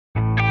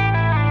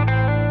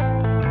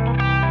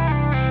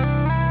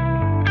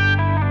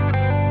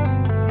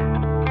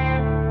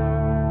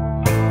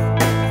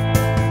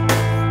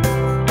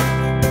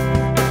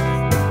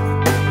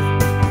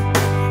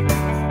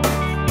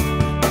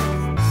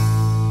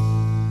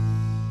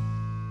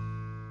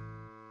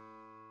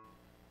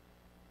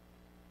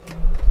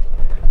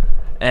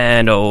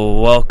And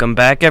welcome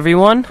back,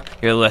 everyone.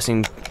 You're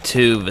listening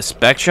to The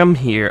Spectrum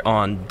here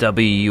on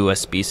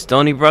WUSB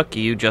Stony Brook.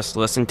 You just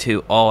listened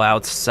to All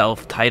Out's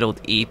self-titled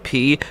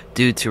EP,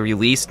 due to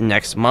release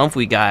next month.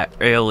 We got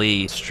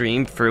early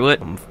stream through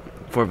it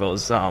for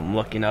those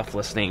lucky enough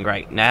listening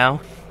right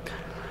now.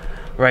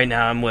 Right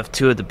now, I'm with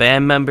two of the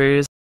band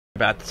members. We're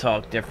about to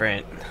talk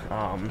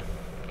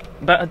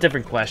about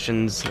different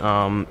questions.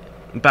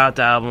 About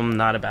the album,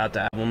 not about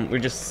the album. We're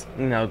just,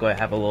 going to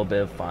have a little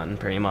bit of fun,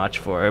 pretty much,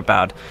 for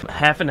about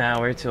half an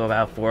hour till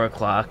about 4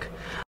 o'clock.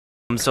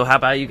 So how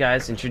about you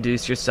guys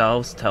introduce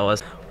yourselves, tell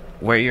us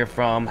where you're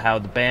from, how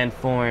the band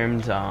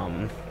formed,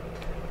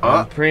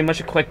 pretty much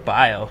a quick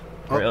bio,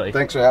 really.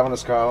 Thanks for having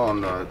us, Kyle,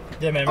 on the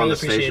Yeah, man, on really the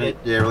appreciate station. it.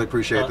 Yeah, really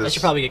appreciate this. I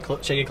should probably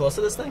should I get close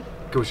to this thing?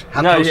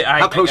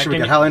 How close should we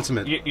get? How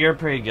intimate? You're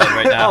pretty good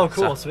right now. Oh,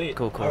 cool, so, sweet.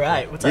 Cool. All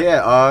right, what's up?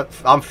 Yeah,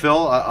 I'm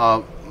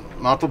Phil.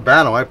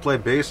 Montalbano. I play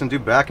bass and do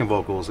backing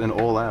vocals in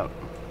All Out.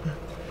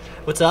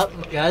 What's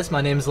up, guys? My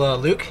name's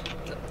Luke.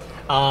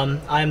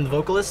 I am the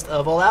vocalist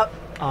of All Out.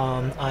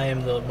 I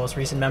am the most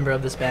recent member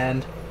of this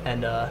band,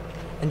 and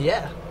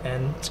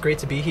it's great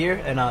to be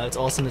here, and it's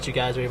awesome that you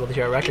guys were able to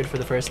hear our record for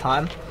the first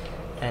time,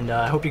 and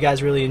I hope you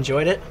guys really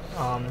enjoyed it.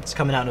 It's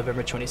coming out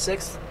November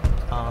 26th,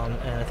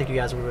 and I think you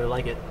guys will really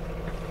like it.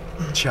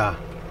 Cha.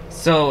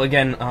 So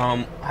again,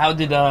 how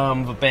did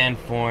the band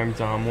form?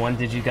 When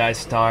did you guys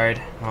start?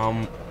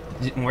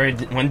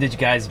 When did you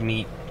guys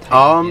meet?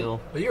 Well,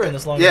 you were in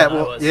this longer than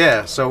I was.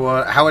 Yeah.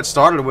 So how it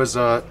started was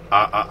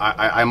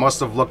I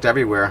must have looked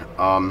everywhere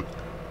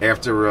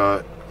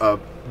after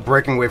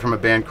breaking away from a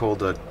band called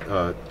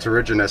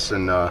Terrigenous,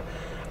 and I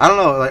don't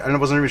know. I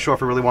wasn't even sure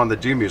if I really wanted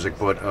to do music,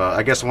 but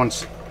I guess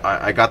once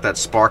I got that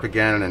spark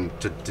again and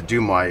to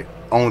do my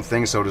own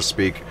thing, so to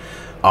speak,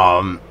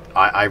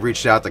 I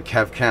reached out to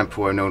Kev Kemp,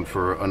 who I've known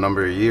for a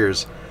number of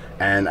years,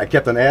 and I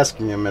kept on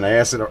asking him, and I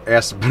asked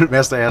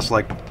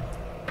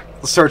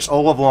searched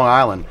all of Long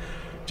Island.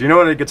 Do you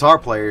know any guitar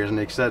players? And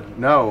he said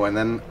no. And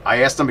then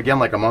I asked him again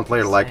like a month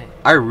later, like,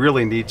 I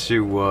really need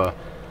to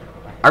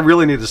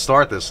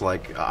start this.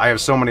 Like, I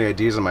have so many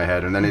ideas in my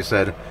head. And then he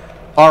said,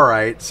 all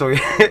right. So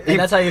and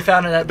that's how you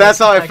found it. That's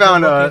how I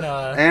found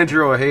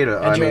Andrew Ojeda.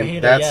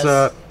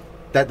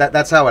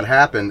 That's how it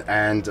happened.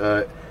 And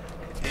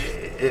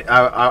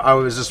I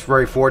was just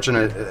very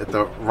fortunate at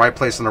the right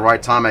place and the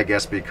right time, I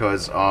guess,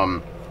 because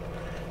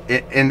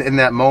in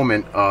that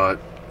moment,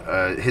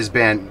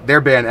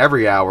 their band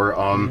Every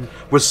Hour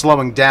was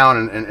slowing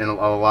down, and a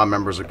lot of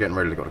members are getting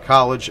ready to go to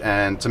college.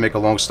 And to make a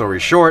long story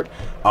short,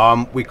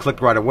 we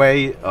clicked right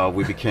away.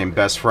 We became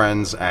best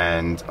friends,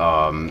 and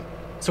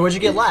so where'd you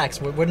get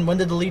Lax? When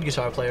did the lead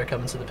guitar player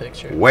come into the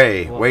picture?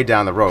 Way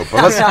down the road.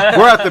 But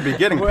we're at the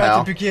beginning, we're pal.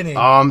 At the beginning.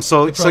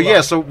 So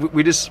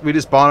we just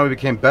bonded. We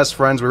became best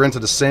friends. We were into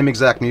the same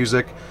exact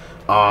music,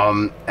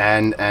 and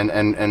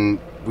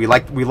we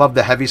loved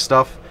the heavy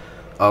stuff.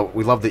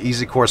 We love the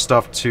easy core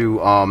stuff to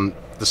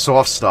the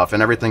soft stuff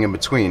and everything in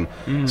between.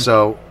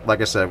 So, like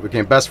I said, we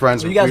became best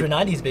friends. Well, you guys were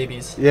 90s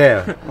babies.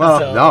 Yeah.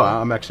 Well, no,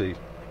 I'm actually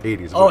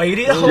 80s. Oh,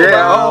 80s?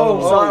 Yeah.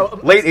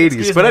 Sorry. Late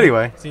 80s. But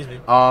anyway. Excuse me.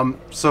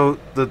 So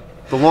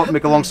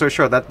make a long story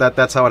short,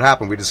 that's how it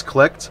happened. We just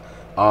clicked.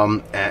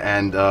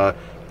 And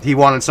he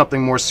wanted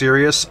something more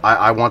serious.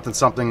 I wanted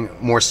something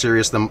more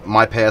serious than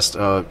my past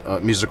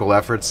musical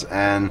efforts.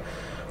 And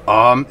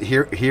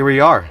here we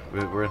are.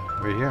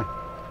 We're here.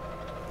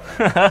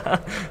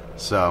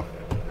 So,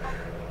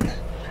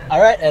 all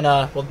right, and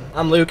well,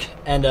 I'm Luke,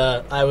 and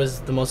I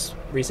was the most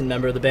recent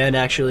member of the band.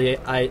 Actually,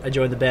 I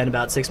joined the band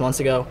about 6 months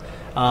ago,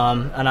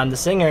 and I'm the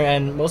singer.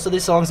 And most of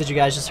these songs that you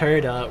guys just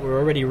heard were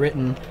already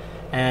written.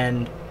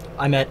 And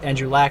I met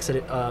Andrew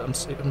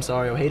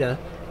Ojeda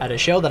at a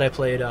show that I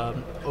played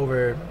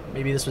over,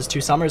 maybe this was 2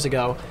 summers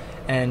ago.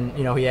 And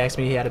he asked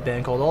me, he had a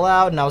band called All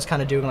Out, and I was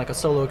kind of doing like a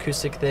solo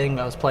acoustic thing.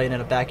 I was playing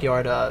in a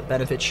backyard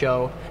benefit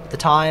show at the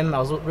time. I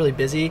was really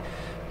busy.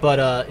 But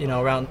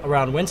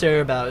around winter,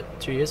 about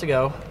 2 years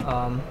ago,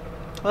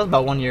 well,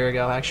 about 1 year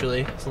ago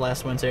actually, it's the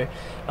last winter,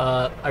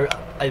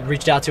 I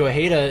reached out to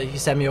Ojeda. He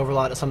sent me over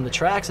some of the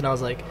tracks, and I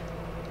was like,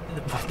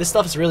 this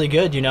stuff is really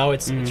good.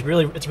 It's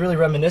really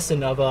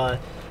reminiscent of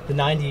the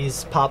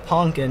 90s pop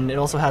punk, and it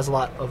also has a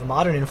lot of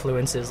modern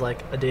influences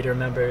like A Day to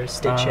Remember,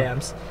 State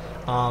Champs.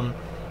 And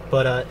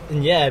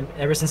yeah,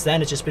 ever since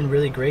then, it's just been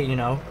really great,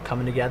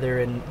 coming together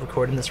and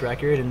recording this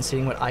record and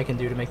seeing what I can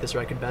do to make this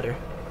record better.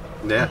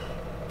 Yeah.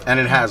 And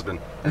it has been.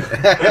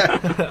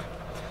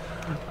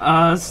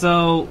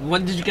 So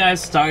when did you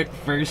guys start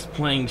first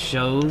playing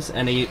shows?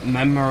 Any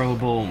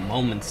memorable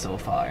moments so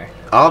far?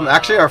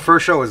 Actually, our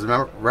first show was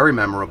very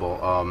memorable.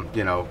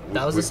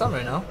 That was the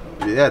summer, no?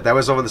 Yeah, that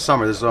was over the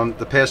summer. This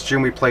the past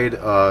June we played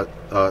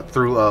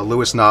through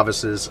Louis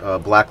Novice's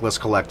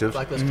Blacklist Collective.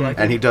 Blacklist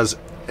Collective. And he does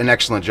an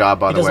excellent job,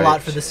 by the way. He does a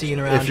lot for the scene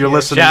around If you're here.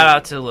 listening, Shout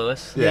out to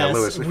Lewis. Yeah, Yes,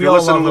 Lewis. If we you're all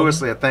listening, love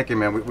Lewis, him. yeah, thank you,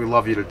 man. We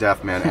love you to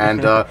death, man.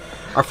 And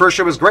our first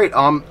show was great.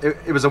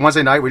 It was a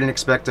Wednesday night. We didn't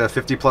expect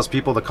 50 plus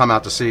people to come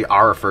out to see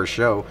our first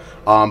show,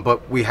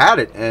 but we had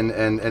it, and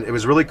it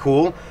was really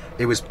cool.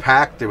 It was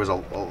packed. There was a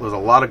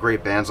lot of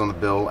great bands on the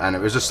bill, and it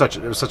was such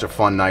a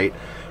fun night.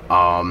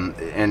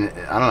 And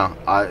I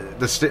don't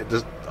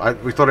know.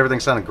 We thought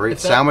everything sounded great.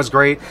 Sound was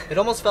great. It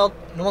almost felt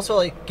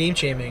like game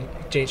changing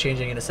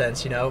in a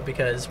sense,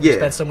 because we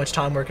spent so much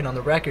time working on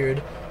the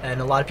record,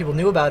 and a lot of people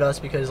knew about us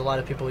because a lot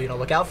of people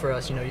look out for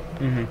us,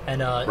 Mm-hmm.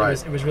 and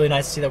Right. it was really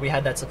nice to see that we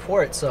had that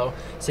support. So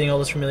seeing all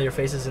those familiar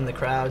faces in the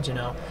crowd,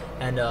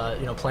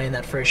 and playing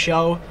that first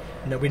show.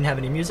 We didn't have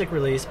any music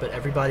release, but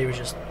everybody was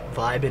just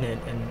vibing it,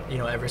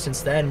 and ever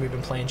since then we've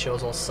been playing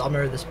shows all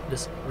summer.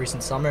 This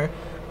recent summer,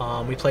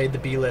 we played the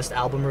B-List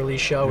album release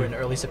show in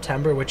early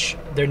September, which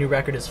their new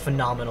record is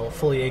phenomenal.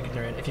 Fully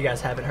Ignorant. If you guys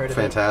haven't heard of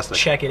Fantastic. it,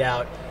 check it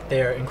out.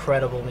 They are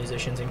incredible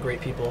musicians and great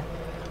people.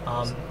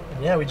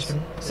 Yeah, we just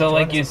been So enjoying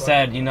like you the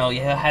support. said,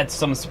 you had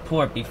some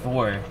support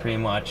before, pretty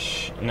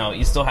much.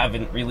 You still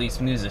haven't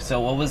released music. So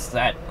what was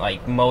that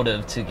like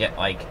motive to get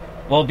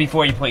well,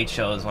 before you played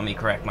shows, let me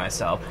correct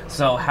myself.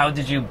 So how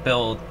did you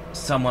build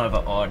somewhat of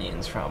an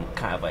audience from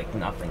kind of like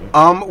nothing?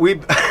 We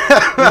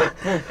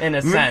In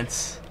a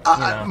sense.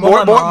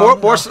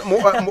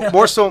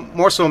 more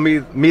so me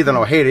than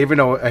Ojeda, even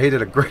though Ojeda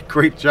did a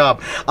great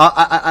job.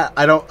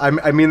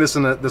 I mean this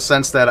in the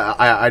sense that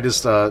I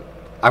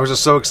was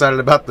just so excited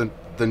about the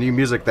new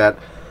music that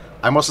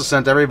I must have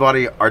sent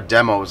everybody our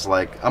demos.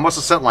 I must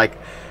have sent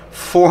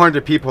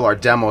 400 people our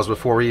demos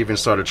before we even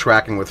started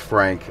tracking with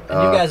Frank.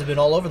 And you guys have been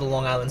all over the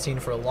Long Island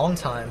scene for a long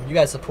time. You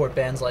guys support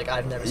bands like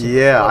I've never seen.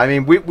 Yeah, before. I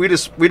mean we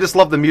just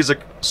love the music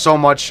so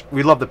much.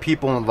 We love the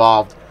people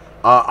involved.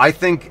 I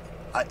think,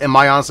 in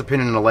my honest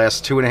opinion, in the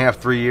last 2.5,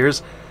 3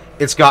 years,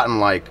 it's gotten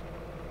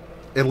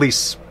at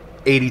least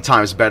 80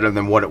 times better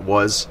than what it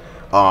was.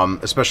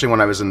 Especially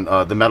when I was in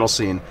the metal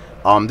scene.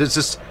 There's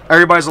just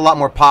everybody's a lot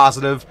more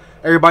positive.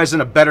 Everybody's in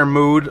a better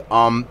mood.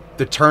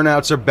 The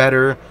turnouts are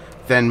better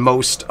than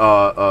most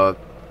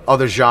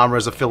other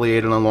genres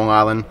affiliated on Long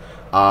Island.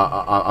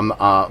 I'm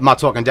not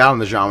talking down on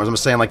the genres. I'm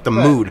saying the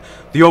mood,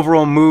 the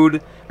overall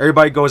mood.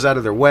 Everybody goes out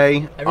of their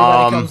way.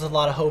 Everybody comes with a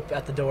lot of hope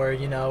at the door,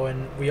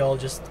 and we all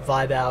just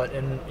vibe out.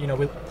 And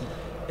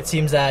it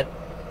seems that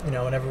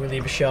whenever we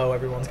leave a show,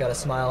 everyone's got a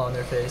smile on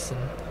their face. And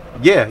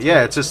yeah,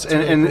 it's just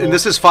and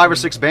this is 5 or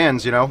 6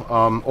 bands,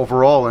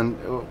 overall, and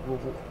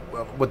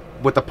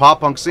with the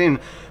pop punk scene,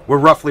 we're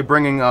roughly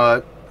bringing,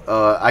 I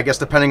guess,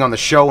 depending on the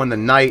show and the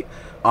night,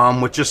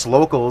 with just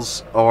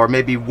locals or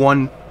maybe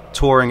one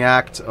touring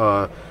act,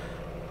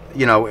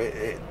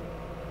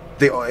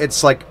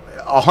 it's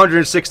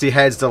 160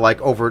 heads to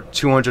over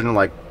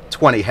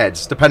 220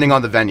 heads, depending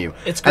on the venue.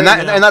 It's great,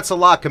 and that's a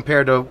lot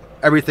compared to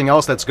everything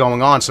else that's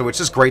going on. So it's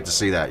just great to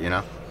see that,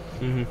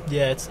 Mm-hmm.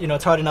 Yeah,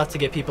 it's hard enough to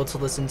get people to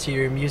listen to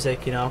your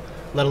music,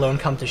 let alone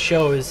come to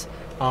shows.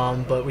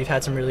 But we've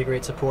had some really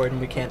great support, and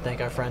we can't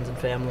thank our friends and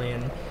family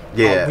and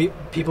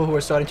people who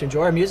are starting to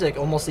enjoy our music,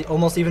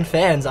 almost even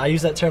fans. I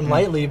use that term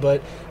lightly,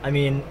 but I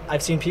mean,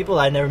 I've seen people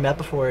I never met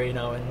before,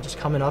 and just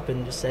coming up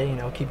and just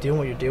saying, keep doing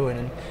what you're doing,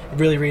 and it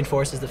really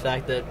reinforces the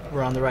fact that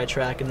we're on the right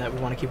track and that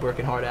we want to keep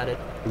working hard at it.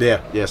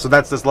 Yeah. So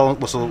that's this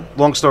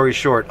long story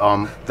short.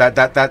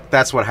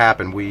 That's what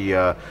happened. We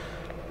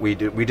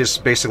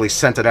just basically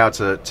sent it out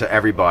to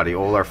everybody,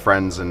 all our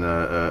friends, and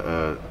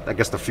I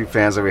guess the few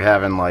fans that we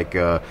have, and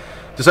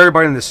just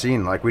everybody in the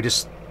scene. We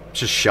just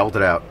shelled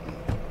it out.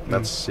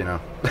 That's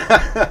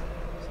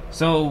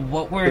So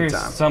what were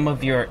some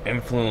of your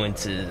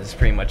influences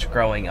pretty much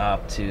growing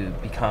up to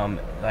become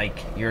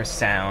your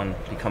sound,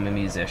 become a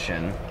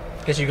musician?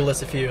 I guess you could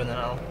list a few and then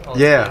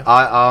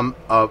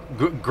I'll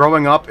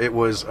growing up, it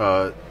was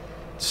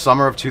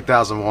summer of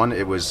 2001.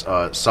 It was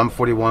Sum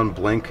 41,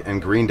 Blink, and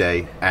Green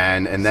Day,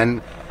 and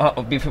then hold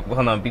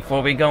on,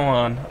 before we go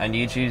on, I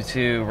need you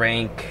to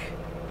rank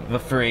the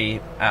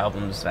 3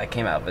 albums that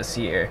came out this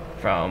year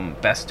from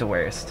best to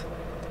worst.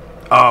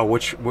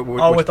 Which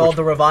all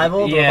the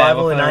revival,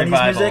 revival in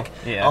 90s music.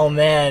 Yeah. Oh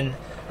man,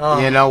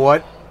 you know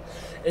what?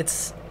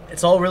 It's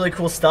all really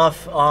cool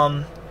stuff.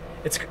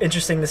 It's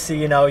interesting to see,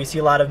 you see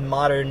a lot of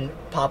modern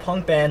pop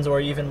punk bands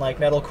or even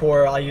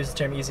metalcore. I use the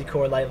term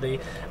easycore lightly.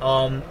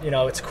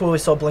 It's cool we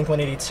saw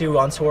Blink-182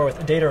 on tour with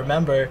A Day to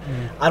Remember.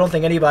 I don't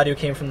think anybody who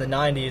came from the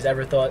 90s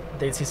ever thought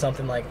they'd see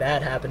something like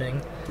that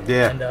happening.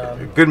 Yeah,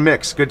 and, good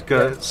mix,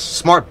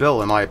 smart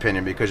bill in my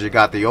opinion, because you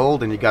got the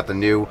old and you got the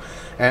new,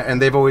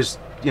 and they've always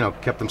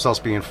kept themselves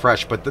being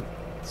fresh. But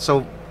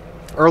so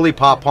early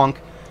pop punk.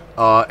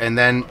 And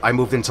then I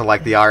moved into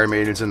the Iron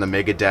Maidens and the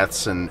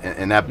Megadeths,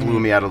 and that blew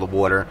me out of the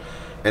water.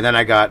 And then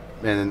I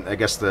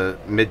guess the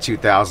mid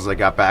 2000s, I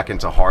got back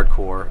into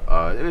hardcore.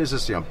 It was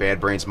just Bad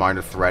Brains,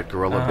 Minor Threat,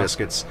 Gorilla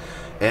Biscuits,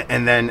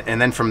 and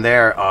then from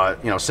there,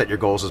 Set Your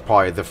Goals is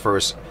probably the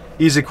first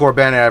easycore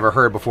band I ever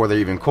heard before they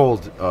even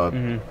called,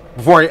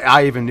 before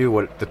I even knew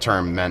what the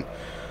term meant.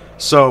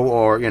 So,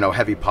 or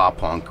heavy pop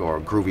punk or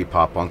groovy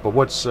pop punk. But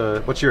what's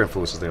your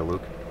influences there,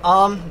 Luke?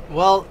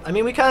 Well, I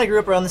mean, we kind of grew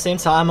up around the same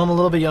time. I'm a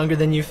little bit younger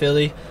than you,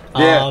 Philly.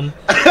 Yeah.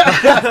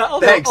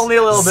 Thanks. Only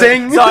a little bit.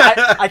 Zing. So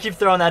I keep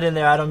throwing that in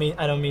there. I don't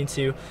mean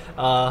to.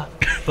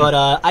 But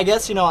I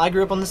guess I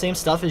grew up on the same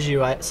stuff as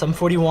you. Sum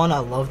 41, I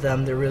love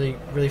them. They're really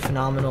really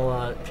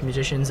phenomenal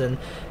musicians, and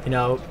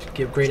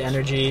give great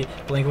energy.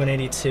 Blink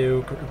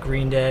 182,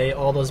 Green Day,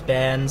 all those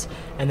bands,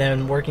 and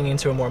then working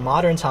into a more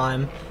modern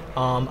time.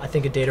 I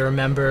think A Day to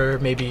Remember,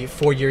 maybe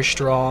 4 Years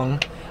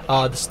Strong.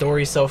 The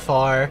Story So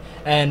Far,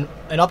 and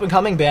an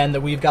up-and-coming band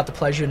that we've got the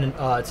pleasure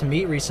to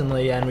meet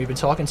recently, and we've been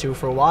talking to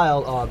for a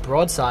while,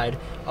 Broadside.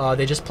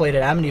 They just played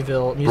at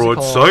Amityville Music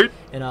Hall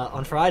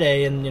on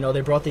Friday, and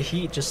they brought the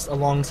heat just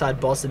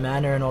alongside Boston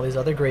Manor and all these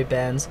other great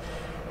bands.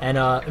 And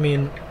I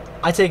mean,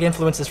 I take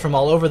influences from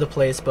all over the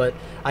place, but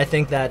I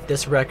think that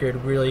this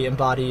record really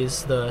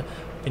embodies the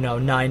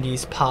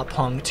 90s pop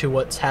punk to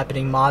what's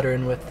happening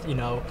modern with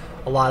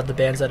a lot of the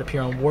bands that appear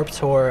on Warped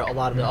Tour, a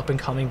lot of the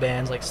up-and-coming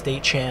bands like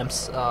State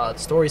Champs, The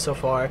Story So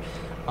Far,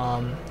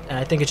 and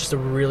I think it's just a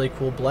really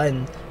cool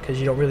blend because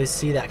you don't really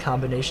see that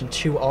combination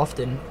too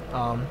often.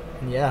 And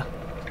yeah.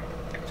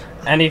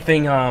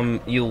 Anything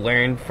you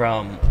learned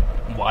from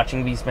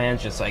watching these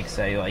bands, just like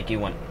say like you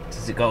went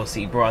to go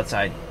see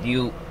Broadside, do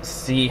you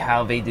see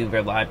how they do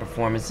their live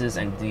performances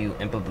and do you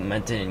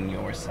implement it in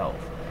yourself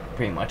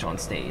pretty much on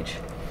stage?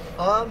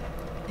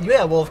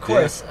 Yeah, well, of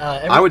course.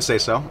 Yeah. I would say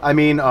so. I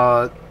mean,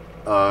 I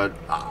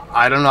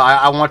don't know.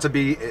 I want to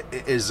be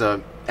is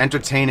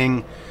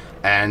entertaining,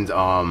 and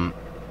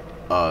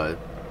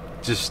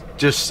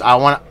just I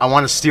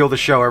want to steal the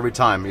show every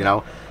time.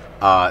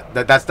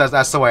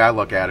 That's the way I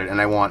look at it, and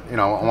I want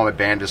my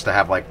band just to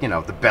have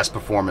the best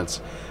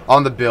performance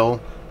on the bill.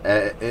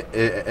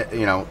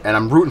 And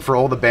I'm rooting for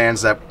all the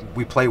bands that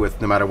we play with,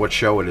 no matter what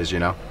show it is.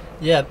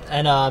 Yeah,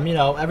 and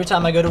every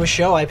time I go to a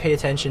show, I pay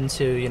attention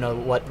to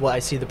what I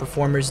see the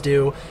performers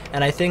do,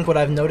 and I think what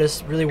I've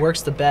noticed really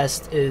works the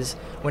best is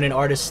when an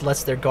artist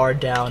lets their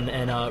guard down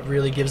and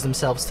really gives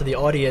themselves to the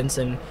audience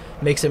and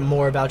makes it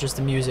more about just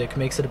the music,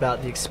 makes it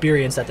about the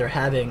experience that they're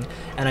having.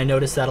 And I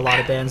notice that a lot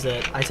of bands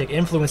that I take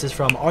influences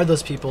from are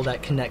those people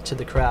that connect to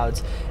the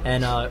crowds,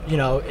 and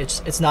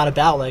it's not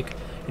about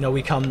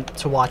we come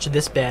to watch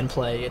this band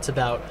play. It's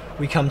about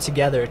we come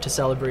together to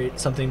celebrate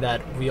something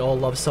that we all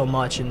love so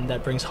much and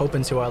that brings hope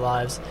into our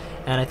lives.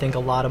 And I think a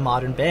lot of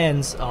modern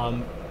bands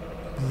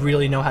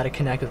really know how to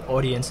connect with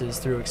audiences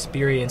through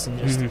experience, and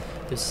just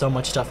there's so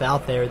much stuff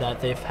out there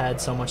that they've had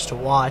so much to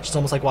watch. It's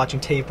almost like watching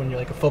tape when you're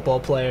like a football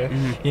player.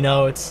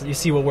 It's you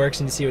see what works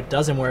and you see what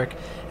doesn't work.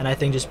 And I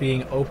think just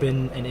being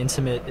open and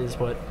intimate is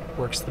what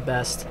works the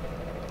best.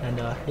 And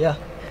yeah.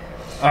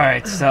 All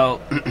right,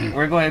 so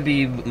we're going to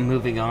be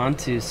moving on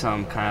to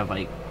some kind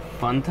of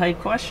fun type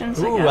questions.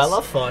 Ooh, I guess. I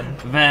love fun.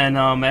 Then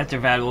after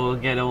that, we'll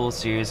get a little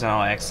serious, and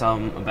I'll ask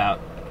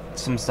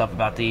some stuff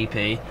about the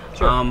EP.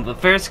 Sure. The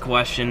first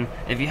question: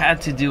 if you had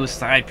to do a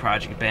side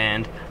project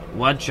band,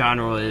 what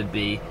genre would it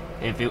be?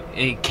 If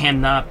it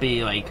cannot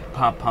be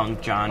pop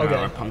punk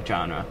genre or punk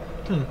genre.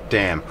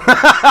 Damn.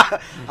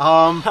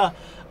 I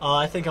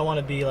think I want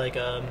to be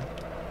a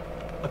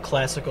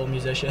classical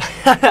musician.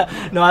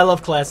 No, I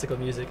love classical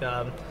music.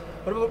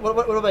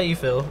 What about you,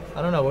 Phil?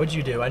 I don't know. What would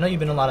you do? I know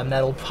you've been in a lot of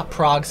metal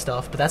prog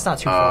stuff, but that's not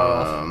too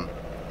far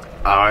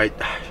off.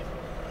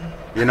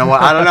 You know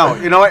what? I don't know.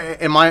 You know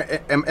what? In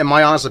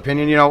my honest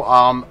opinion,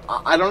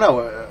 I don't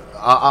know.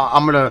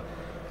 I'm gonna.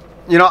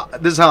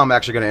 This is how I'm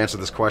actually gonna answer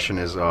this question.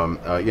 Is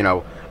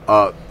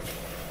for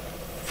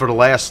the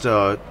last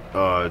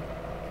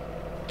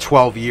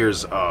 12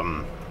 years,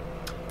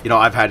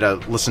 I've had to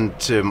listen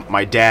to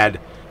my dad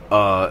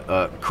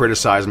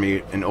criticize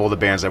me in all the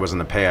bands I was in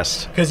the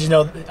past. Because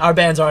our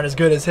bands aren't as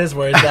good as his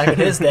words back in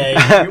his day.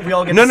 We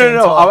all get no.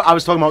 talk. I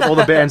was talking about all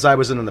the bands I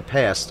was in the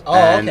past. Oh,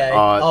 and,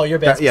 okay. Your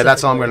band. Yeah,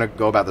 that's how I'm going to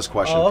go about this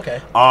question. Oh, okay.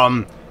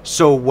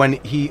 So when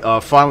he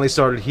finally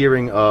started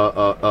hearing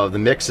the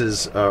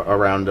mixes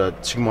around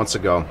 2 months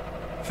ago.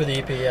 For the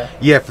EP, yeah.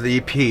 Yeah, for the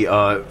EP,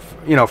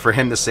 for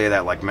him to say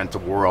that meant the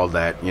world.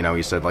 That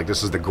he said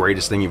this is the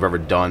greatest thing you've ever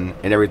done,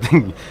 and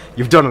everything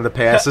you've done in the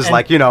past is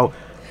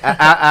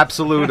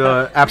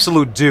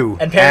absolute due.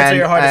 And parents are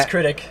your hardest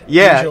critic.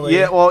 Yeah, usually.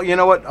 Yeah. Well, you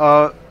know what?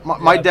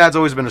 My dad's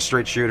always been a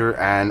straight shooter,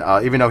 and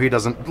even though he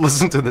doesn't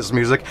listen to this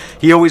music,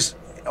 he always,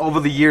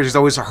 over the years, he's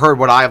always heard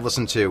what I've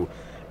listened to,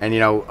 and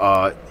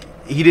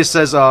he just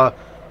says,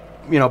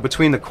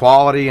 between the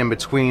quality and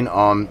between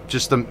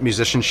just the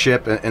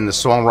musicianship and the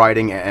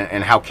songwriting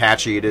and how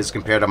catchy it is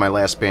compared to my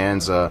last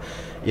bands,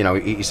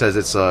 he says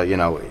it's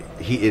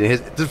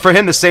for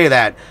him to say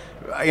that.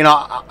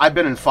 I've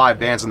been in 5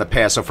 bands in the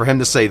past, so for him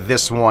to say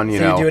this one,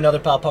 so you do another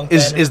pop punk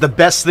is the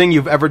best thing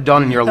you've ever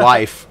done in your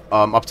life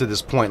up to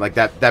this point.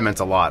 That meant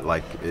a lot.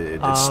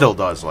 It still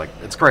does.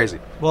 It's crazy.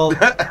 Well,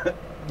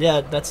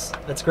 yeah,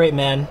 that's great,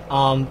 man.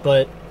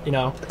 But you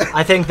know,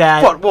 I think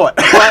that. What?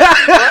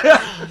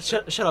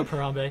 Shut up,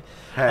 Harambe.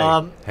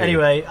 Hey.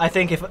 Anyway, I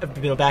think if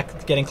you know,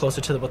 back getting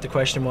closer to what the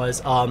question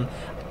was,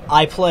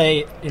 I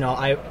play. You know,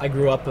 I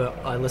grew up.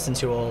 I listened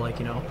to all like,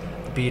 you know,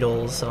 the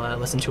Beatles. So I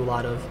listened to a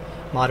lot of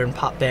modern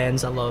pop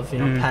bands. I love, you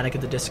know, Panic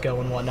at the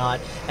Disco and whatnot.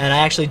 And I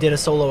actually did a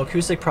solo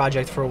acoustic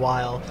project for a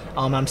while.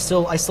 I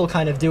still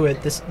kind of do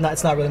it. It's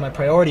not really my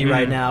priority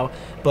right now,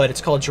 but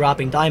it's called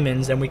Dropping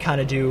Diamonds, and we kind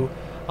of do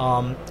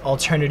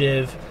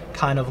alternative,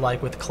 kind of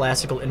like with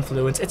classical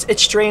influence.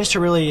 It's strange to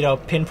really, you know,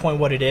 pinpoint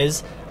what it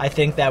is. I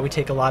think that we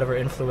take a lot of our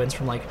influence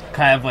from like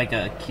kind of like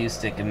a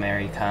acoustic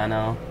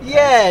Americano.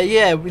 Yeah,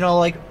 you know,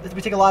 like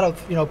we take a lot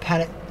of, you know,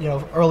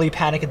 early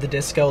Panic at the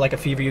Disco, like A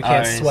Fever You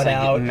Can't Sweat like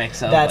Out,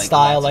 mix up, that like,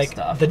 style, lots of like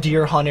stuff. the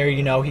Deer Hunter.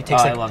 You know, he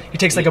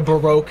takes like a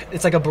baroque.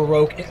 It's like a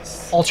baroque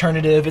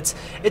alternative. It's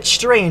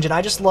strange, and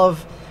I just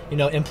love, you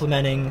know,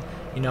 implementing,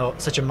 you know,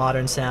 such a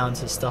modern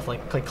sounds as stuff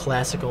like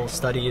classical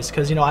studies,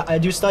 because, you know, I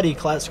do study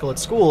classical at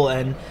school,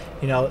 and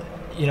you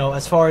know,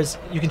 as far as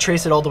you can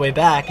trace it all the way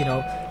back, you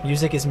know,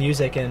 music is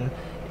music, and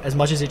as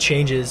much as it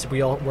changes,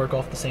 we all work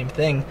off the same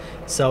thing.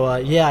 So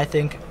yeah, I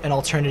think an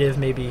alternative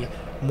maybe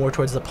more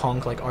towards the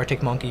punk, like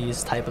Arctic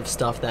Monkeys type of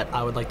stuff that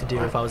I would like to do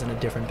if I was in a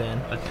different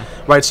band. Okay.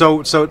 Right.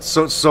 So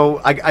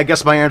I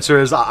guess my answer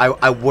is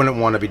I wouldn't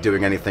want to be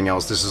doing anything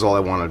else. This is all I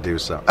want to do.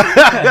 So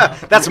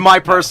that's my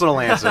personal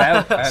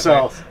answer.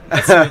 So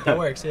That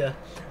works, yeah.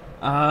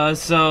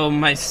 So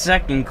my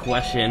second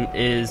question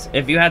is,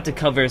 if you had to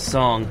cover a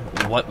song,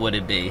 what would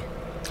it be?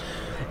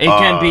 It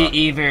can be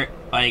either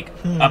like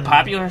a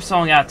popular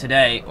song out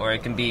today, or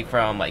it can be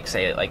from, like,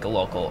 say, like a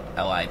local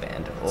LI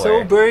band. Or...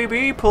 So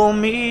baby, pull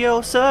me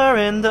closer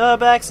in the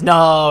backs.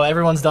 No,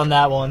 everyone's done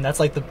that one.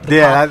 That's like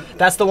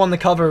that's the one to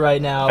cover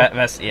right now.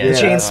 That's, the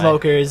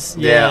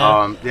Chainsmokers.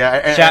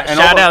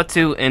 Shout out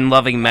to In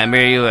Loving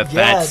Memory with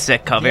that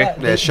sick cover.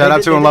 Yeah, shout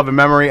out to In Loving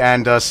Memory,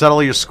 and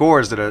Settle Your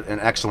Scores did an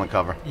excellent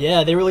cover.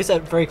 Yeah, they released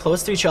that very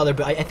close to each other,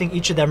 but I think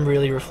each of them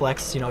really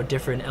reflects, you know,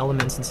 different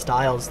elements and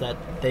styles that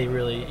they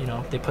really, you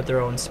know, they put their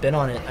own spin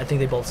on it. I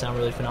think they both sound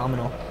really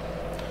phenomenal.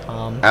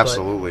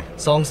 Absolutely.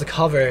 Songs to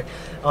cover.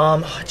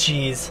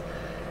 Jeez.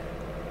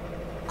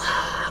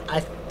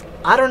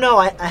 I don't know.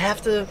 I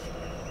have to.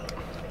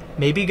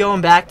 Maybe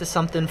going back to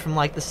something from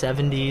like the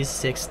 70s,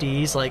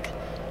 60s. Like,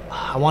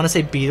 I want to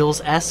say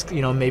Beatles-esque.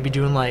 You know, maybe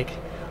doing like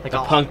a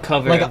punk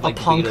cover, like of, a like,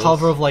 punk Beatles.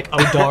 cover of like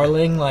 "Oh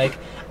Darling," like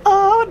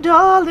 "Oh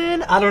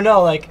Darling." I don't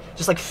know, like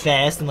just like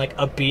fast and like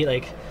upbeat,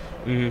 like.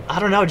 I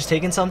don't know, just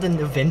taking something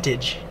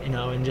vintage, you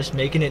know, and just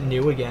making it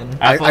new again.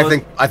 I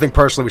think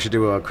personally we should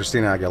do a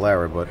Christina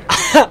Aguilera, but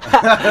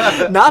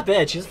not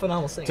bad. She's a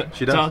phenomenal singer.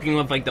 She does. Talking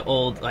of like the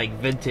old like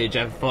vintage,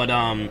 I thought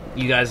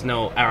you guys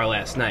know Our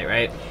Last Night,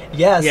 right?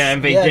 Yes. Yeah,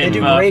 and they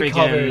do great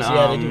covers.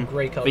 Yeah, they do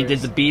great covers. They did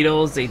the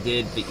Beatles, they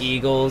did the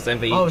Eagles,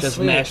 and they just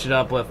mashed it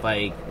up with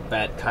like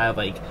that kind of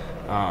like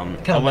kind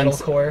of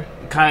metalcore.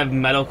 Kind of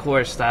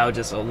metalcore style,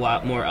 just a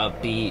lot more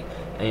upbeat.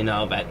 You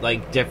know, that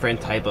like different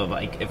type of,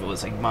 like, if it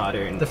was like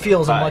modern. The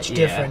feels are much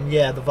different.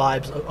 Yeah, the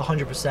vibes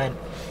 100%.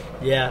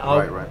 Yeah,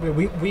 right.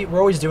 We're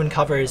always doing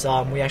covers.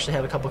 We actually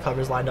have a couple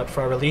covers lined up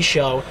for our release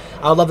show.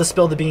 I would love to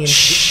spill the beans.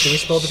 Do we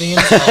spill the beans?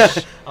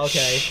 Oh,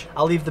 okay,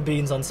 I'll leave the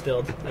beans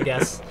unspilled, I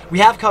guess. We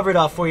have covered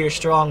 4 Years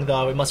Strong,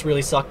 though. It must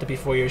really suck to be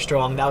 4 Years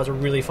Strong. That was a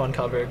really fun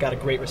cover. Got a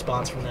great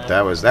response from that.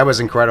 That was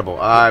incredible.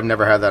 I've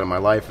never had that in my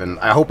life, and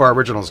I hope our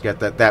originals get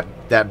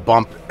that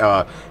bump.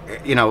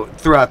 You know,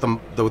 throughout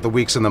the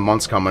weeks and the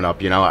months coming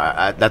up. You know,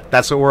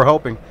 that's what we're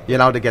hoping. You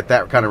know, to get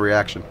that kind of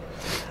reaction.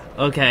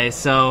 Okay,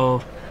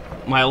 so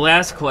my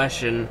last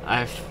question,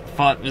 I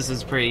thought this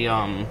is pretty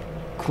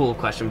cool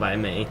question by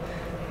me.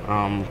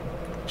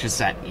 Just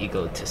that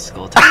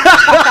egotistical type.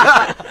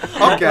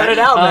 Okay. Let it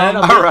out, man.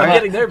 I'm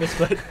getting nervous,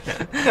 but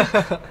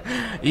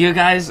you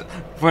guys,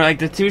 for like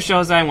the two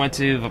shows I went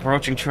to,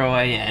 Approaching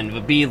Troy and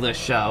the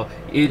B-List show,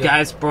 you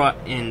guys brought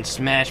in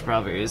Smash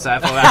Brothers. I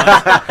thought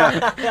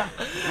that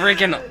was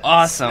freaking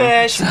awesome.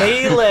 Smash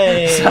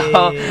Melee. So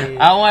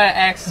I want to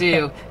ask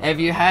you, if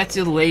you had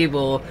to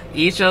label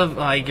each of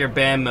like your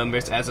band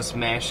members as a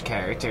Smash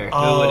character,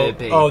 who would it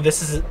be? Oh,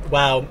 this is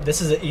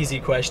an easy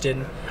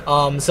question.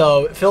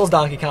 So Phil's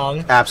Donkey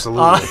Kong.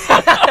 Absolutely.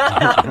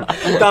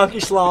 Donkey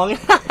Schlong.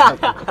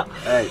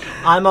 Hey.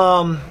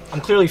 I'm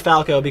clearly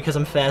Falco because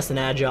I'm fast and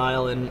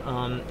agile, and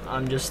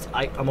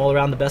I'm all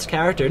around the best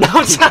character.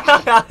 No,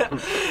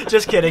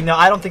 just kidding. No,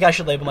 I don't think I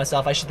should label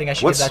myself. I think I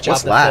should give that job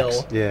to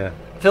Lax? Phil. Yeah.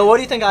 Phil, what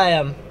do you think I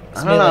am?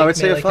 I don't know. I would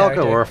say a Falco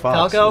character. or a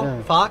Fox. Falco?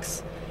 Yeah.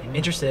 Fox?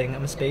 Interesting.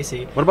 I'm a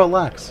spacey. What about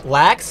Lax?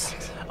 Lax?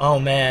 Oh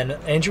man,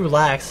 Andrew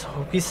Lax.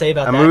 What can you say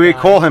about that? I mean, we guy?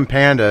 call him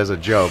Panda as a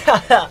joke.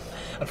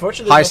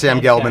 Unfortunately, Hi,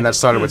 Sam Gelman. That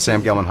started with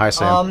Sam Gelman. Hi,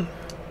 Sam.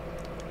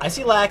 I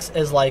see Lax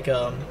as like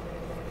an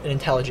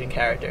intelligent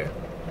character,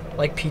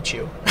 like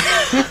Pichu.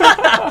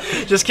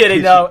 Just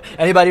kidding. No,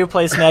 anybody who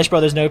plays Smash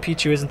Brothers know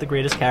Pichu isn't the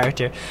greatest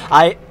character.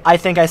 I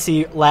think I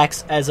see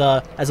Lax as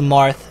a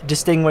Marth,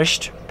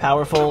 distinguished,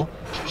 powerful,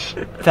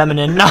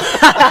 feminine.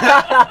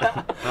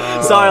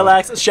 Sorry,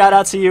 Lax. Shout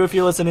out to you if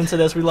you're listening to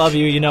this. We love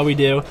you. You know we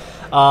do.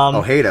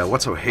 Ojeda.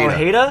 What's Ojeda?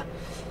 Ojeda?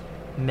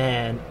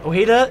 Man,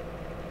 Ojeda,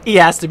 he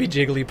has to be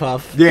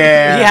Jigglypuff.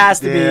 Yeah, he has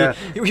to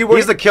be.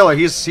 He's the killer.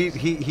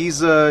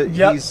 He's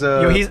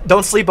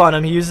don't sleep on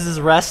him. He uses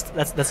his rest.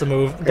 That's a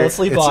move. Don't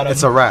sleep on him.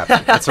 It's a wrap.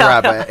 It's a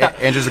wrap.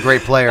 Andrew's a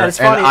great player,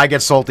 and I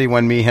get salty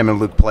when him and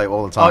Luke play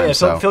all the time. Oh yeah,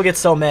 so Phil gets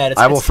so mad.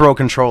 I will throw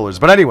controllers.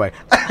 But anyway,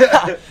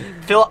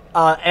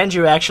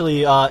 Andrew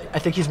actually, I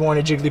think he's worn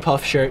a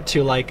Jigglypuff shirt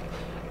to like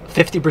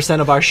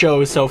 50% of our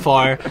shows so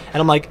far, and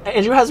I'm like,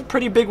 Andrew has a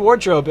pretty big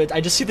wardrobe. I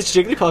just see this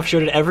Jigglypuff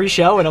shirt at every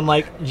show, and I'm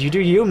like, you do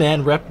you,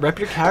 man. Rep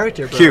your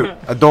character, bro. Cute,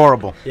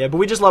 adorable. Yeah, but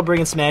we just love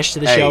bringing Smash to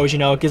the shows. You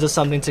know, it gives us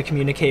something to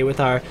communicate with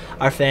our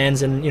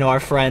fans and our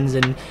friends,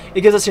 and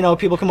it gives us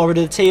people come over to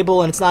the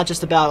table, and it's not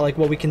just about like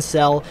what we can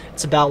sell.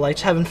 It's about like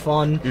just having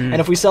fun, and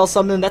if we sell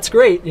something, that's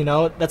great.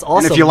 That's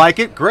awesome. And if you like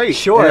it, great.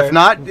 Sure. And if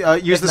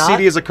not, use the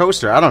CD as a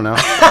coaster. I don't know.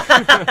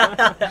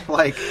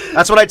 Like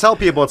that's what I tell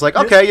people. It's like,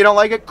 okay, you don't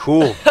like it,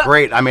 cool.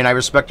 Great. I mean, I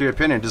respect your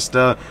opinion. Just,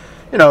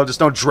 just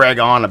don't drag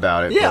on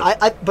about it. Yeah,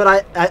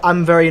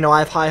 I'm very, I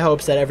have high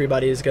hopes that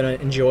everybody is gonna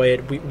enjoy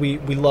it. We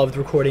loved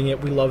recording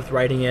it. We loved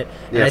writing it.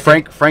 Yeah,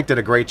 Frank did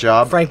a great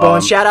job. Frank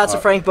Bones. Shout out to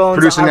Frank Bones,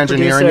 producing,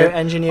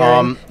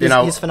 engineering.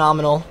 He's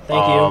phenomenal.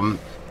 Thank you.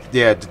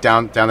 Yeah,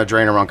 down the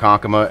drain around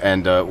Konkoma,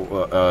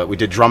 and we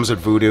did drums at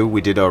Voodoo.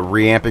 We did a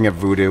reamping at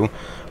Voodoo.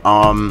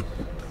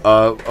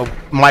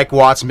 Mike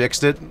Watts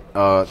mixed it.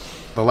 The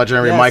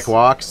legendary Mike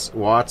Watts.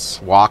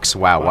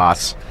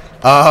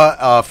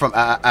 From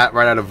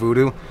right out of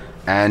Voodoo,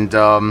 and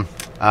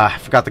I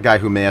forgot the guy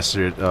who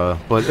mastered it,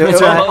 but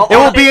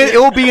it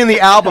will be in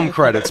the album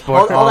credits.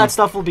 But all that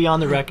stuff will be on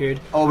the record.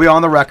 Will be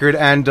on the record,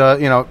 and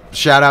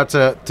shout out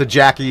to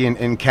Jackie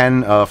and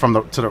Ken from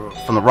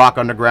the Rock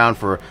Underground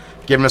for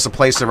giving us a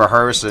place to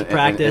rehearse,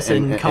 practice,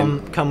 and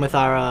come with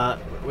our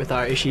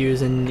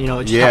issues, and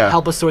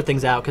help us sort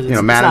things out, because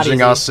it's managing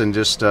not easy. us and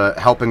just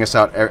helping us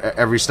out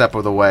every step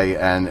of the way,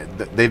 and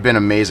they've been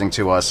amazing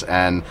to us,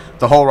 and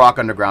the whole Rock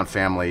Underground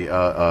family,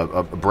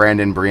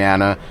 Brandon,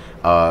 Brianna,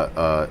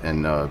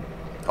 and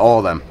all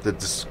of them.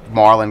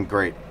 Marlon,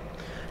 great.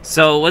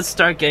 So let's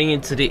start getting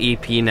into the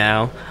EP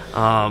now,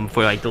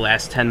 for like the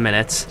last 10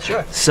 minutes.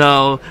 Sure.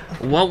 So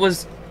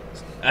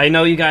I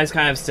know you guys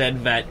kind of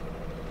said that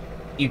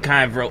you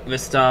kind of wrote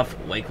this stuff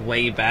like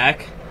way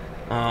back.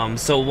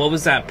 So what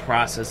was that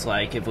process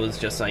like, if it was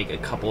just like a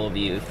couple of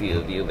you, a few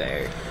of you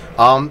there?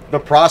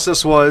 The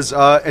process was,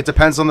 it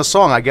depends on the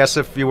song. I guess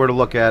if you were to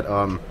look at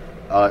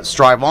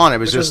Strive On, it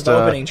was just the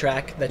opening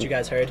track that you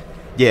guys heard.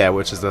 Yeah,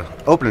 which is the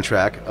opening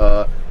track.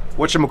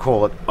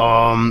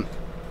 Whatchamacallit?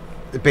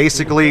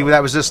 Basically,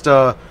 that was just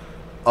a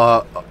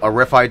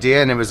riff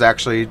idea, and it was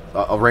actually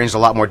arranged a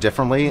lot more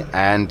differently,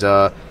 and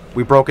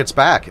we broke its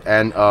back,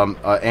 and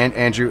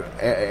Andrew's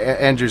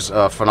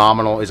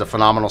phenomenal. He's a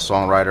phenomenal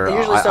songwriter. It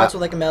usually starts with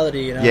like a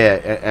melody,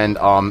 Yeah,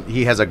 and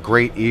he has a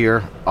great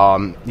ear.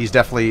 He's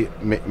definitely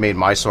made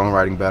my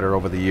songwriting better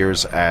over the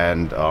years,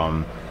 and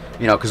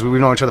because we've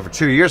known each other for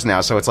 2 years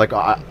now, so it's like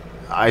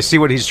I see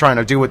what he's trying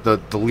to do with the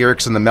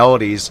lyrics and the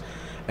melodies,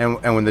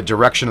 and with the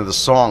direction of the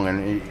song.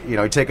 And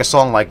you take a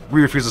song like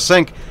We Refuse to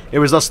Sink, it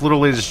was us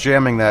literally just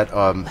jamming that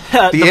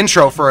the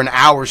intro for an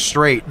hour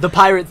straight. The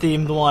pirate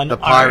themed one. The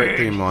pirate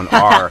themed one.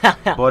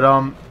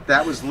 But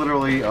that was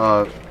literally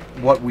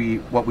what we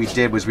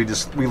did was we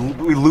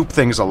loop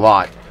things a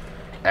lot,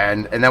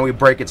 and then we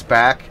break its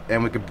back,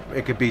 and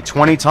it could be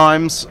 20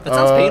 times. That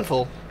sounds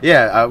painful.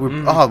 Yeah.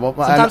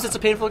 Sometimes it's a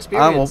painful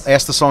experience. We'll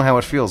ask the song how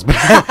it feels.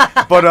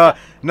 But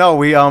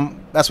no,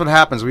 that's what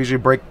happens. We usually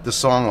break the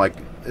song like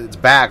it's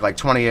back like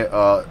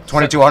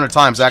 2,200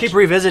 times. Actually, keep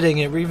revisiting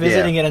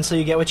it until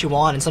you get what you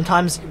want. And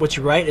sometimes what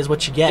you write is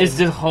what you get. Is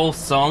the whole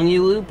song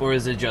you loop, or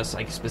is it just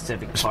like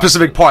specific parts?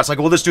 Specific parts. Like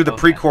we'll just do the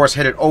pre-chorus,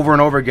 hit it over and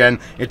over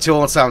again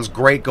until it sounds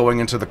great going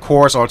into the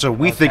chorus, or until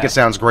we think it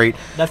sounds great.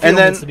 That feel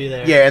needs to be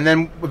there. Yeah, and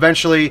then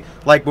eventually,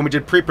 like when we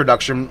did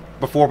pre-production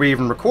before we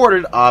even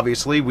recorded,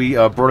 obviously we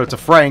brought it to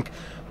Frank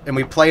and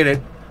we played it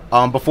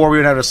before we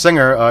even had a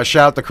singer.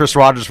 Shout out to Chris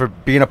Rogers for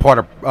being a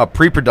part of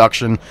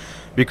pre-production.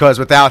 Because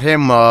without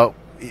him,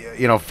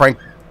 Frank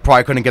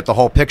probably couldn't get the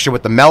whole picture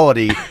with the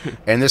melody.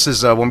 And this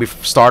is when we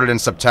started in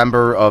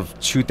September of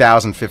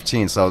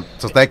 2015. So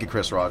thank you,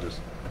 Chris Rogers.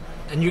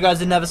 And you guys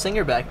didn't have a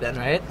singer back then,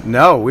 right?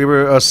 No, we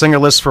were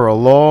singerless for a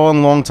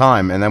long, long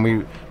time. And then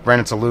we ran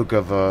into Luke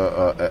of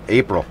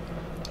April.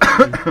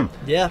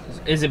 Yeah.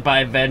 Is it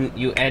by then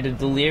you added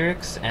the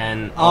lyrics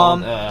and all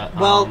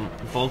the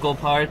vocal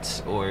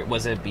parts, or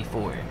was it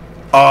before?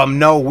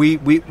 No, we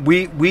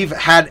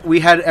had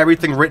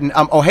everything written.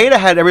 Ojeda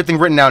had everything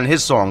written down in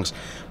his songs,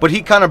 but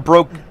he kind of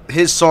broke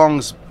his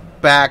songs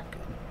back,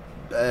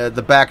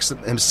 the backs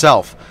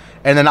himself,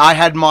 and then I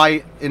had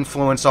my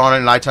influence on it,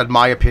 and I had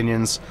my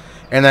opinions,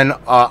 and then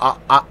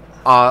I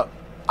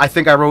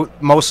think I wrote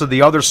most of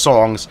the other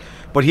songs,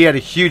 but he had a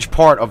huge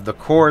part of the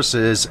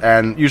choruses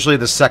and usually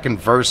the second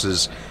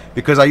verses,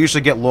 because I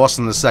usually get lost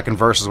in the second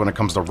verses when it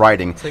comes to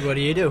writing. It's like, what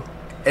do you do?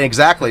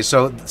 Exactly.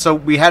 So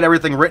we had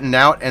everything written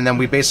out, and then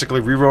we basically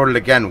rewrote it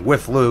again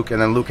with Luke,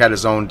 and then Luke had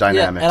his own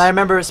dynamics. Yeah, and I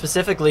remember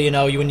specifically, you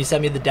know, when you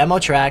sent me the demo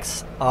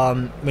tracks,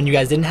 when you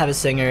guys didn't have a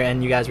singer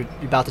and you guys were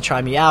about to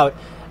try me out,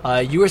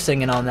 you were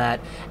singing on that,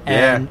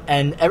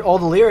 and all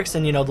the lyrics,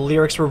 and you know, the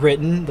lyrics were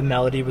written, the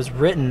melody was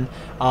written.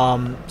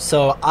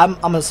 So I'm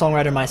a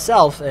songwriter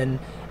myself, and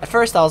at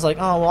first I was like,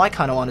 oh well, I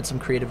kind of wanted some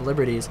creative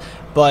liberties,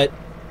 but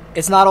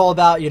it's not all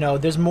about, you know,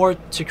 there's more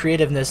to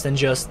creativeness than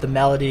just the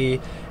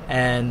melody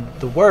and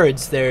the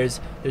words. There's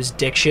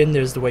diction,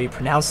 there's the way you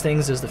pronounce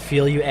things, there's the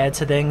feel you add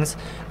to things.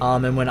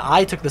 And when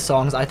I took the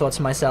songs, I thought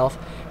to myself,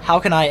 how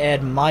can I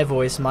add my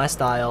voice, my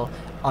style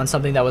on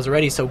something that was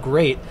already so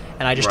great?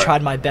 And I just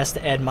tried my best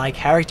to add my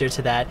character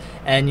to that.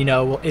 And you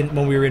know,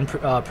 when we were in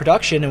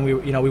production and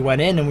we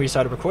went in and we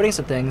started recording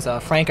some things,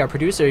 Frank, our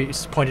producer,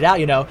 pointed out,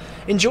 you know,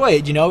 enjoy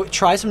it, you know,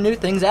 try some new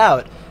things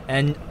out.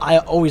 And I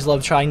always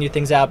love trying new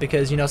things out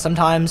because, you know,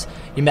 sometimes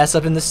you mess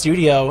up in the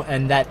studio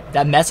and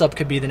that mess up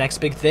could be the next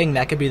big thing.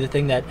 That could be the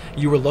thing that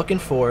you were looking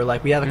for.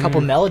 Like, we have a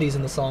couple melodies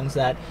in the songs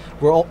that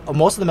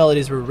most of the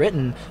melodies were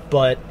written,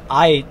 but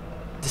I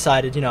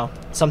decided, you know,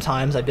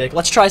 sometimes I'd be like,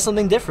 let's try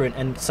something different.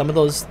 And some of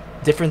those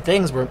different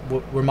things were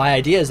my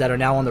ideas that are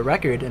now on the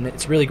record. And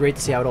it's really great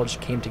to see how it all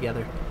just came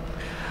together.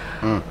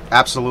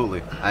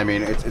 Absolutely. I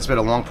mean, it's been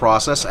a long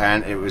process,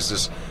 and it was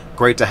just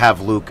great to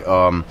have Luke,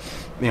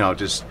 you know,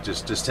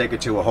 just take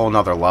it to a whole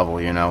nother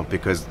level, you know,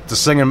 because the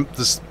singing,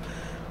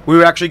 we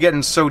were actually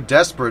getting so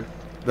desperate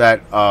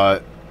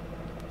that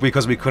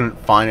because we couldn't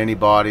find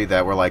anybody,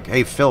 that were like,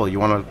 hey Phil, you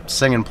want to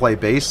sing and play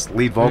bass,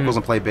 lead vocals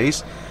and play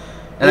bass?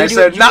 And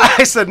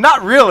I said,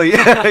 not really.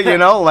 You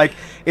know, like,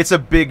 it's a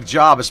big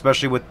job,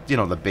 especially with, you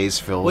know, the bass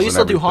fills. Well, you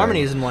still do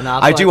harmonies and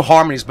whatnot. I do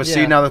harmonies, but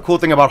see, now the cool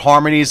thing about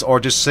harmonies or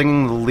just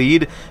singing the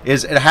lead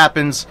is it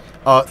happens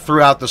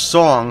throughout the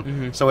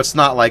song, so it's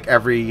not like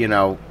every, you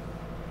know,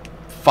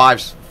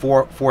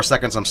 4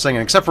 seconds I'm singing,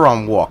 except for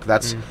on Walk.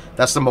 That's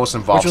the most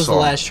involved which was song.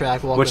 The last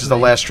track. Walk which is the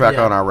last track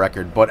on our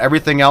record. But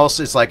everything else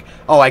is like,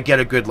 oh, I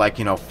get a good, like,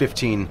 you know,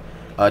 10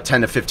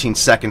 to 15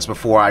 seconds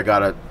before I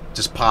gotta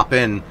just pop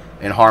in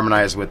and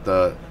harmonize with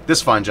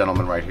this fine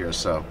gentleman right here.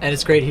 So, and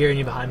it's great hearing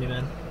you behind me,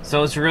 man.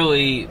 So it's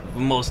really the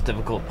most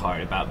difficult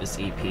part about this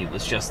EP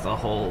was just the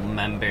whole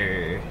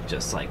member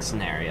just like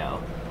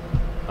scenario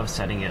of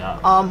setting it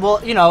up.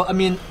 Well, you know, I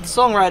mean,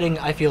 songwriting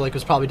I feel like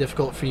was probably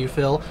difficult for you,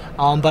 Phil.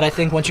 But I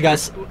think once you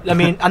guys, I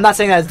mean, I'm not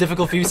saying that it's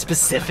difficult for you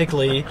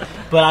specifically,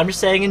 but I'm just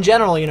saying in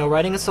general, you know,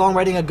 writing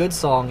a good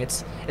song,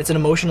 it's an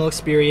emotional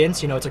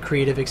experience, you know, it's a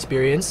creative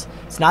experience.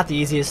 It's not the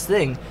easiest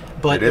thing.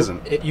 But it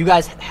isn't. You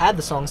guys had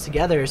the songs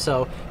together,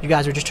 so you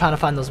guys were just trying to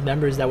find those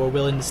members that were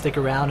willing to stick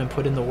around and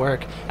put in the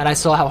work. And I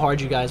saw how hard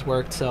you guys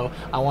worked, so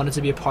I wanted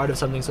to be a part of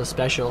something so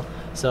special.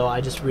 So I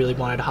just really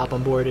wanted to hop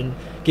on board and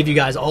give you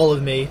guys all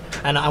of me,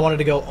 and I wanted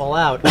to go all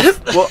out.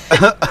 Well,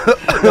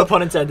 no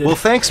pun intended. Well,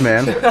 thanks,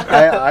 man.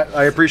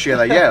 I appreciate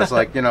that. Yeah, it's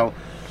like, you know,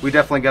 we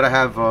definitely got to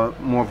have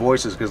more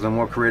voices, because the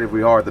more creative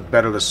we are, the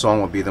better the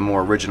song will be, the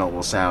more original it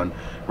will sound,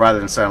 rather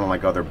than sounding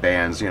like other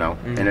bands, you know.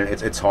 And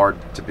it's hard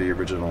to be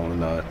original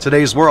in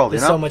today's world.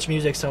 There's you know? So much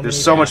music,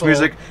 there's so much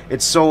music.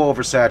 It's so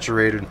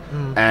oversaturated,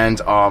 and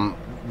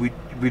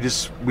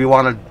we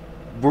want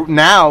to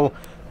now,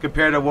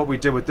 compared to what we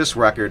did with this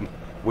record,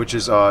 which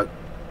is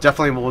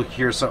definitely we'll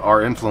hear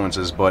our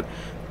influences, but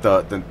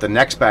the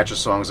next batch of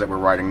songs that we're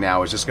writing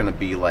now is just going to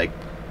be like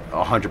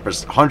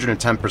 100%,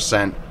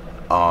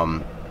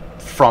 110%.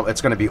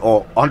 It's going to be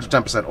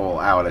 110% all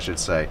out, I should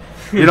say.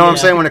 You know what I'm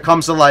saying? When it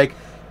comes to like,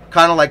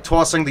 kind of like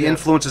tossing the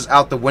influences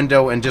out the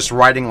window and just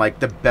writing like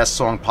the best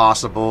song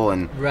possible,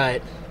 and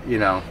you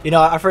know,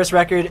 our first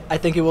record, I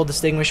think it will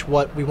distinguish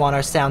what we want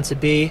our sound to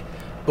be.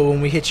 But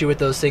when we hit you with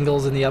those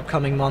singles in the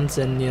upcoming months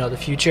and, you know, the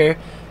future,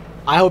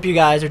 I hope you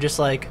guys are just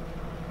like,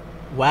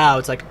 wow,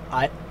 it's like,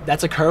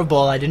 that's a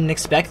curveball. I didn't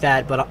expect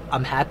that, but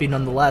I'm happy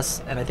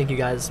nonetheless, and I think you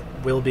guys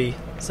will be.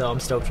 So I'm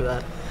stoked for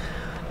that.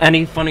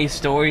 Any funny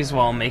stories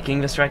while making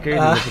this record in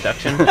the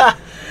production?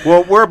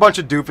 Well, we're a bunch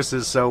of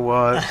doofuses,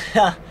 so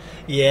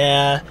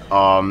yeah.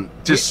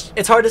 Just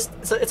it's hard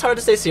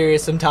to stay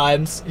serious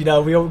sometimes, you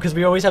know, because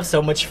we always have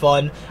so much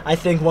fun. I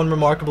think one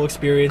remarkable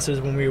experience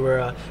was when we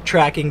were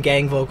tracking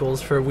gang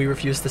vocals for We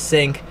Refuse to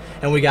Sink,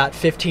 and we got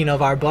 15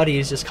 of our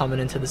buddies just coming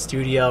into the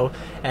studio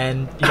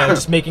and, you know,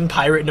 just making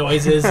pirate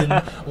noises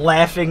and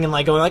laughing and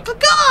like going like,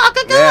 "Caw-caw,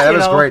 caw-caw," yeah, that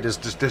was great.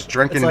 Just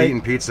drinking and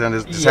eating pizza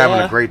and just having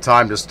a great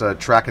time, just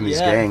tracking these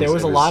gangs. There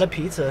was a lot of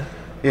pizza.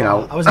 You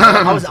know,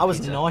 I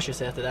was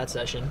nauseous after that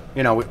session.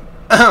 You know,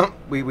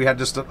 we had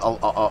just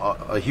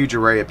a huge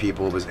array of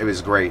people. It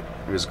was great.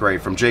 It was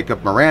great, from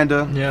Jacob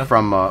Miranda,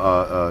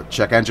 from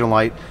Check Engine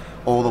Light,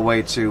 all the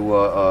way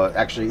to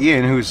actually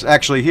Ian, who's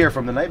actually here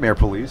from the Nightmare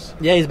Police.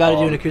 Yeah, he's about to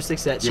do an acoustic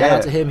set. Shout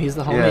out to him. He's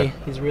the homie. Yeah.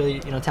 He's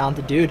really, you know,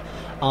 talented dude.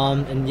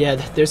 And yeah,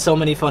 there's so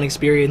many fun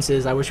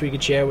experiences I wish we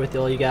could share with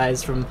all you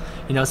guys, from,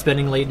 you know,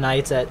 spending late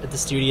nights at the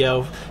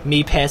studio,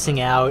 me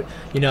passing out,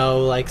 you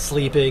know, like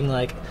sleeping,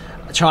 like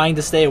trying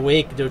to stay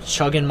awake,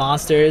 chugging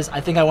Monsters.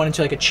 I think I went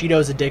into like a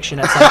Cheetos addiction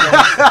at some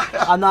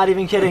point. I'm not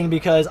even kidding,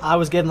 because I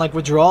was getting like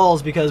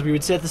withdrawals because we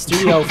would sit at the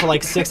studio for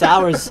like 6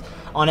 hours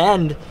on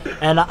end,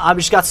 and I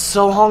just got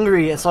so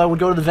hungry, and so I would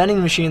go to the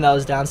vending machine that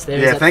was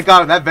downstairs. Yeah, thank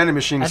God that vending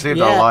machine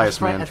saved our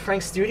lives, man. At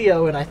Frank's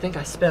studio, and I think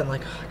I spent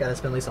like, I gotta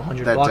spend at least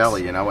 $100. That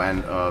deli, you know,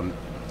 and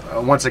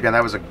once again,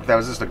 that was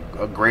just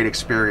a great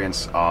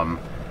experience,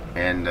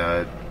 and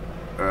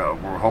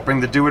we're hoping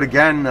to do it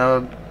again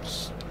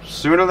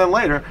sooner than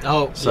later.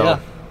 Oh, so. Yeah.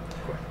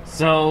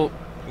 So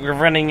we're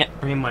running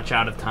pretty much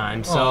out of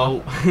time.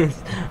 So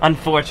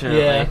unfortunately,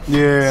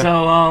 yeah.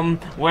 So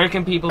where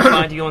can people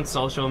find you on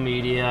social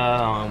media?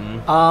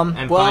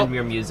 And find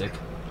your music.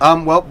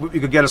 Well, you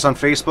could get us on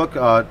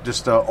Facebook.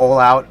 Just All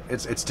Out.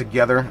 It's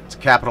together. It's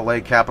capital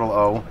A, capital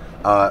O.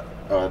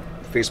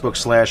 Facebook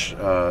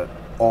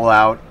 / All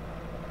Out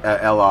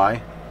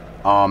LI.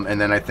 And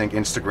then I think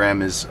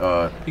Instagram is...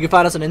 you can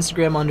find us on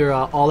Instagram under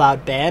All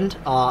Out Band.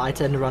 I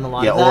tend to run a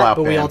lot of All that, Out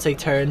but we Band. all take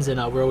turns, and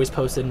we're always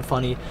posting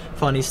funny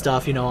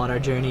stuff, you know, on our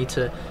journey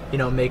to, you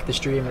know, make the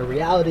stream a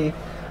reality.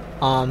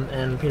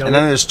 And you know, and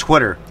then there's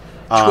Twitter.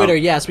 Twitter,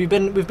 yes, we've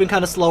been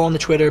kind of slow on the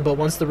Twitter, but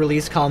once the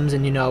release comes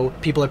and, you know,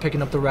 people are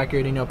picking up the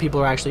record, you know, people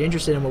are actually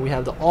interested in what we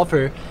have to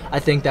offer, I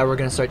think that we're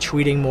going to start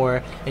tweeting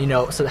more, and, you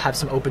know, so have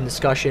some open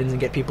discussions and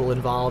get people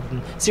involved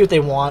and see what they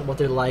want, what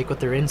they're like, what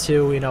they're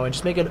into, you know, and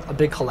just make it a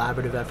big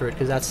collaborative effort,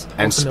 because that's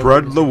and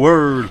spread the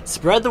word.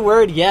 Spread the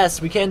word, yes.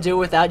 We can't do it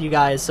without you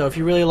guys, so if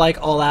you really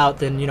like All Out,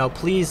 then, you know,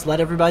 please let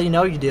everybody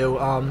know you do.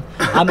 I'm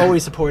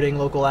always supporting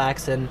local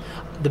acts, and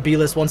the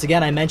B-List, once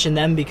again, I mentioned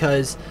them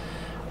because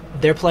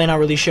they're playing our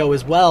release show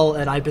as well,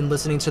 and I've been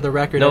listening to the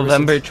record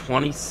November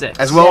 26th.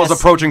 As well as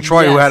Approaching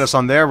Troy, who had us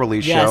on their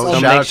release show. So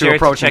Shout out to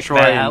Approaching Troy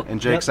and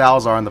Jake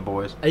Salazar and the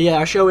boys. Yeah,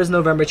 our show is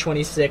November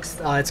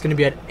 26th. It's going to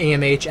be at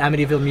AMH,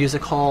 Amityville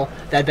Music Hall.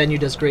 That venue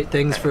does great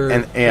things for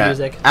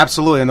music.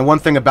 Absolutely, and the one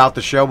thing about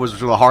the show was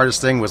the hardest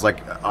thing was like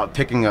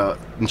picking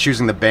and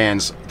choosing the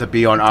bands to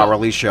be on our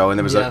release show, and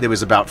there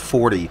was about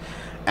 40,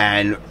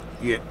 and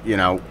you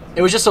know,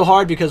 it was just so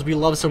hard because we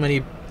love so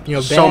many. You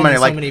know, so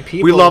many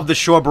people. We love the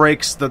Shore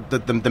Breaks, the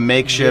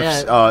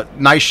Makeshifts,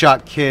 Nice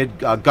Shot Kid,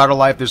 Gutter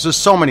Life. There's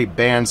just so many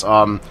bands.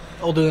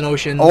 Older Than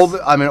Oceans. Older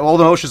Than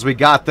Oceans. We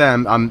got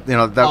them. You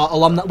know,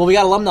 alumni. Well, we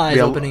got alumni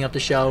opening up the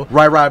show.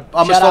 Right.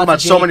 I'm just talking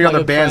about so many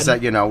other bands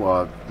friend. that, you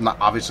know,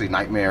 obviously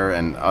Nightmare,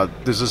 and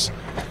there's this.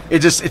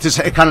 It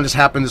kind of just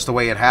happened just the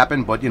way it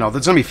happened. But, you know,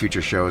 there's gonna be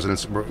future shows, and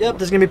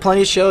there's gonna be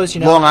plenty of shows.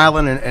 You know, Long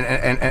Island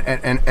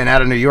and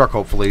out of New York,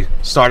 hopefully,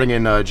 starting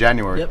in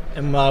January. Yep,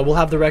 and we'll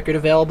have the record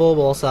available.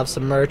 We'll also have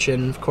some merch,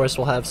 and of course,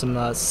 we'll have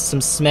some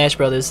Smash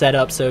Brothers set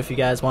up. So if you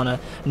guys want to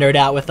nerd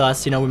out with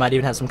us, you know, we might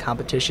even have some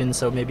competition.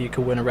 So maybe you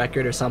could win a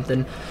record or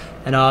something.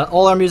 And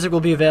all our music will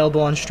be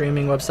available on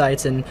streaming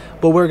websites,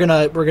 but we're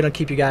gonna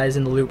keep you guys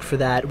in the loop for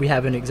that. We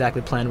haven't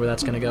exactly planned where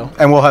that's gonna go.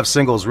 And we'll have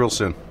singles real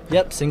soon.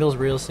 Yep, singles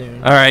real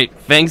soon. All right,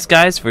 thanks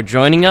guys for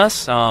joining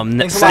us.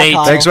 Thanks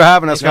for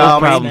having us,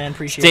 Kyle. No problem.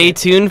 Stay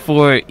tuned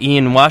for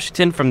Ian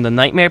Washington from the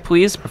Nightmare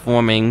Please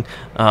performing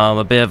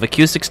a bit of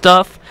acoustic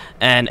stuff,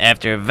 and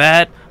after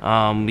that,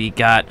 we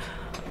got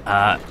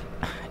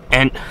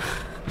and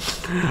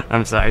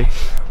I'm sorry.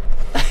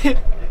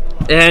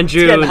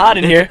 Andrew It's getting hot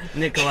in here.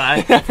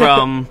 Nicolae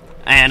from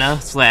A.N.A.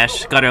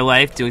 / Gutter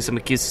Life doing some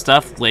acoustic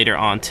stuff later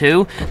on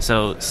too,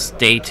 so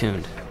stay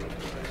tuned.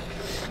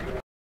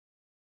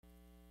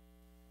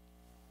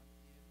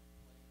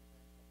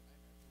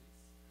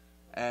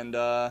 And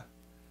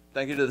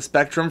thank you to the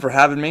Spectrum for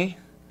having me.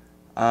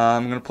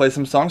 I'm going to play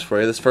some songs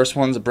for you. This first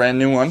one's a brand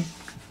new one.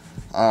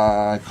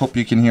 I hope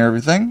you can hear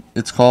everything.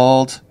 It's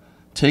called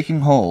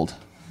Taking Hold.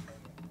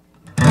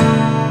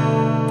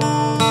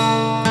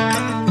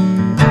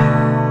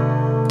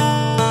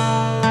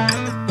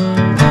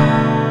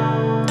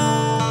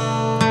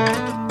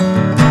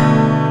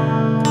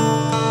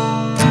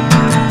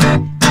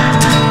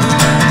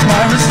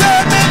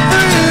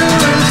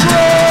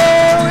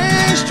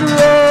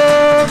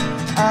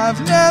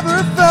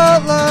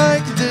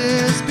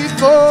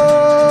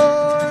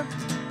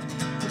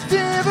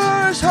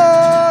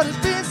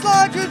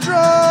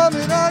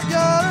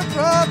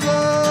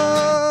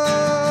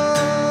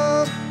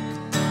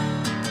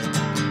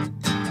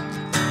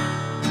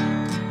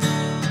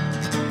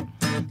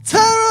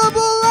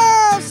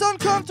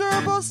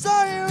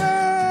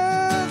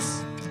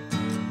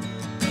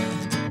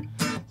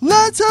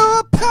 led to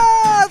a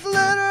path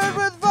littered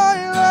with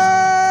violence.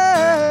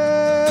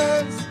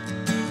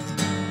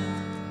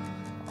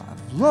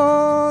 I've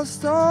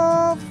lost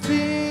all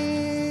feeling,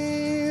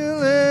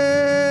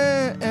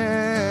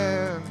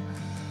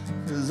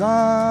 'cause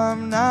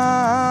I'm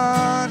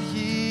not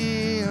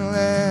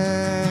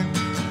healing.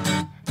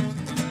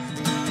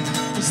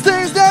 These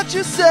things that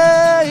you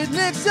say, it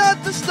nicks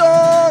at the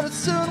store, it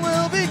soon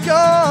will be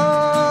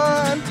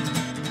gone.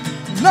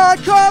 And I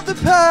carve the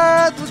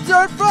path with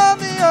dirt from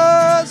the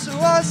earth, so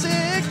I see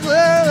it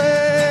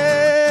clearly.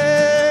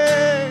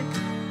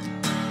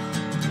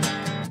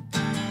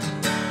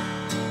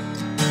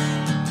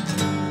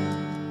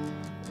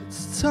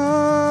 It's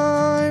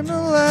time to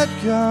let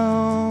go.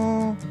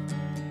 go.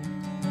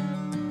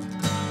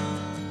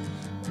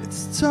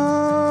 It's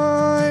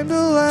time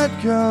to let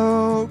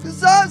go,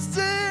 'cause I've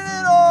seen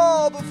it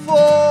all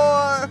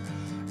before.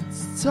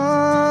 It's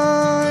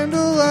time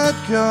to let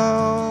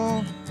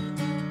go.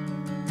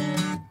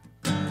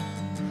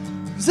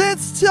 'Cause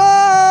it's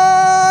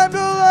time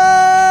to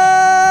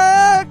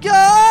let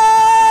go.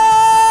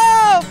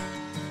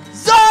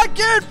 'Cause I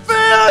can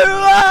feel you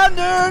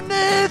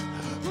underneath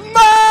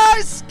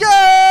my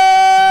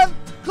skin,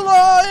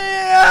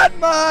 clawing at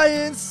my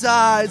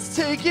insides,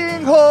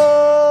 taking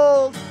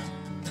hold.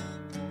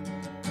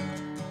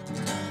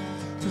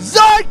 'Cause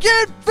I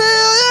can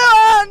feel you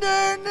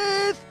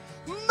underneath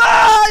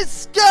my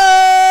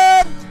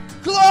skin,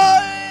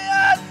 clawing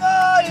at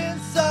my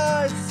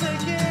insides,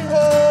 taking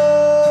hold.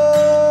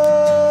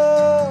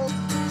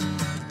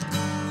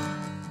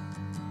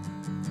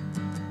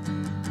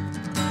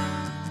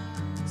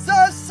 'Cause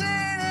I've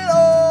seen it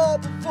all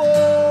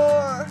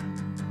before.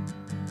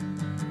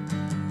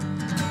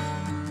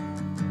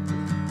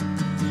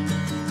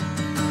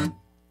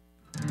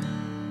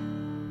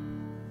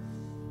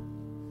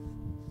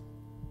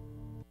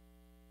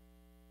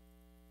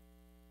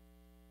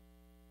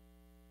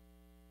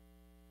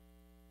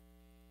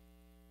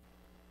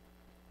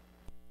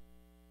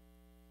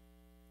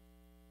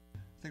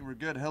 I think we're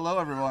good. Hello,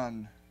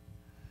 everyone.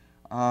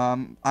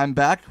 I'm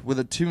back with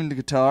a tuned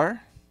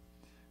guitar,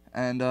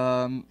 and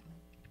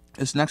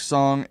this next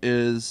song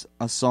is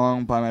a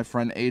song by my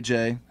friend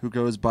AJ, who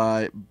goes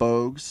by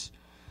Bogues.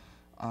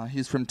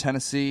 He's from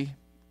Tennessee,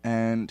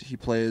 and he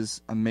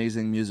plays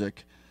amazing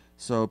music.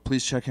 So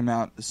please check him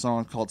out. The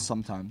song is called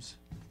Sometimes.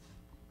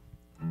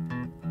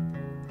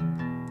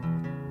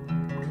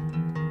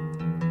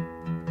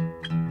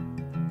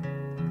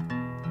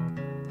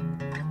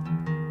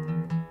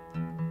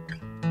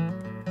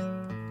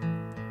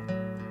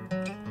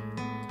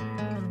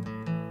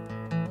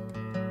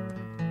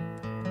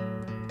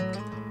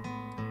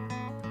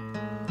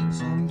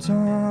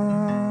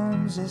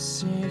 Sometimes I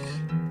seek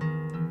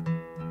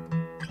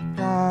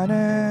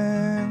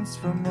guidance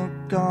from a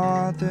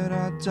God that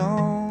I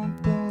don't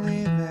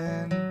believe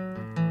in.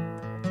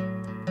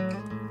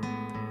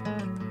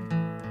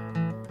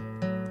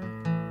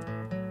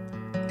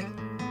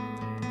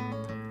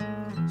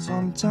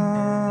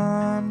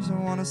 Sometimes I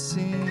want to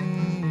see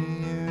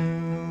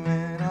you,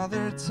 and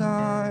other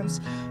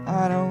times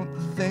I don't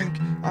think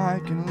I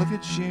can look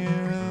at you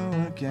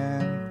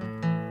again.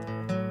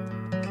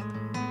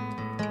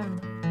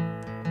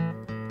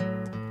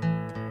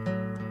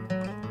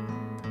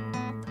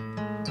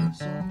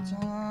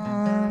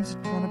 Sometimes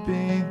it's gonna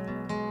be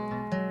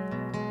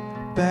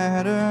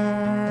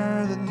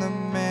better than the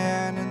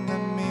man in the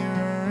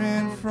mirror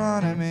in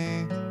front of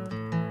me.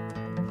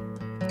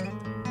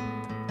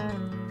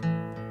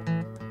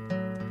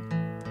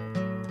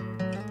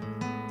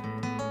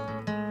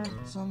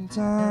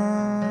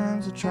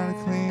 Sometimes I try to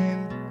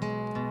clean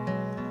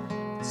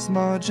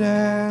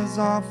smudges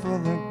off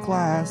of the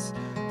glass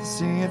to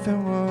see if it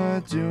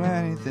would do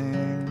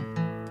anything.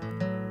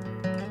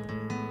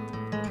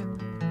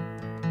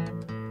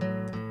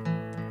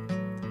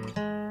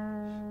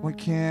 Why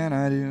can't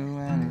I do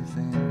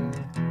anything?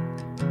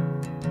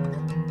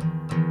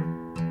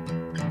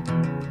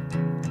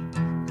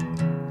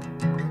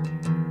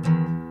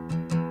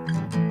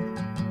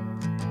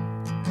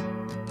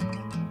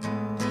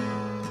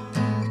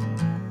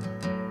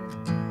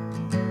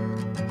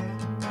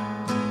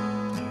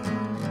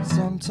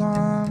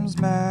 Sometimes,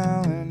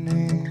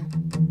 Melanie,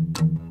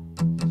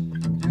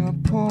 you're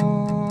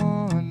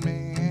pulling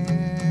me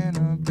in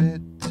a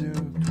bit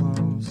too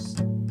close.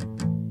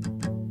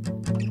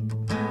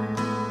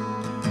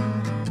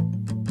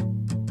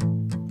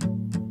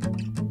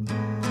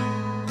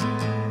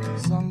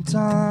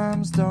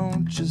 Sometimes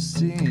don't you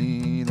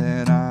see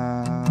that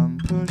I'm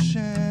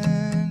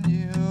pushing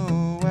you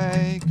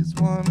away? 'Cause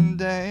one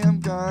day I'm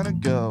gonna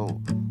go.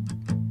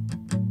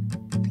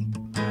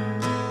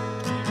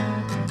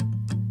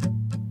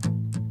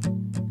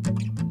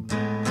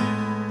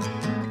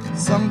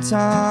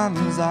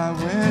 Sometimes I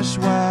wish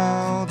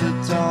well the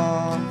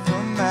dawn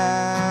for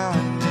Mal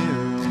and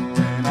you,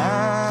 and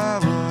I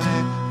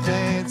wouldn't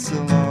fade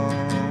slowly.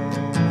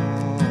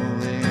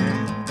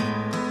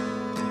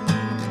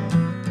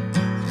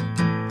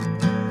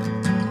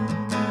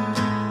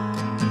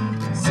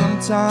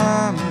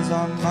 Sometimes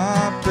on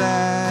my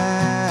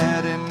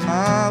bed in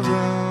my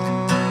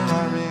room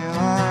I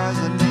realize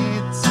I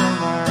need to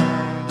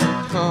learn to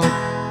cope.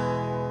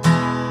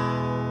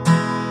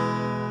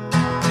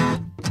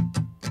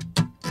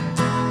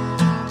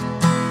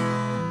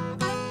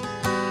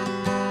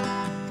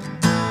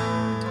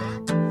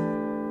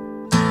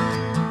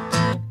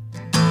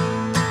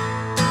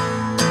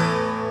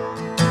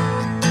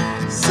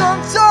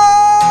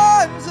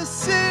 Sometimes I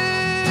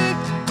seek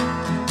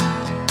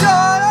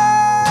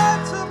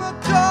guidance from a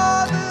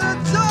God that I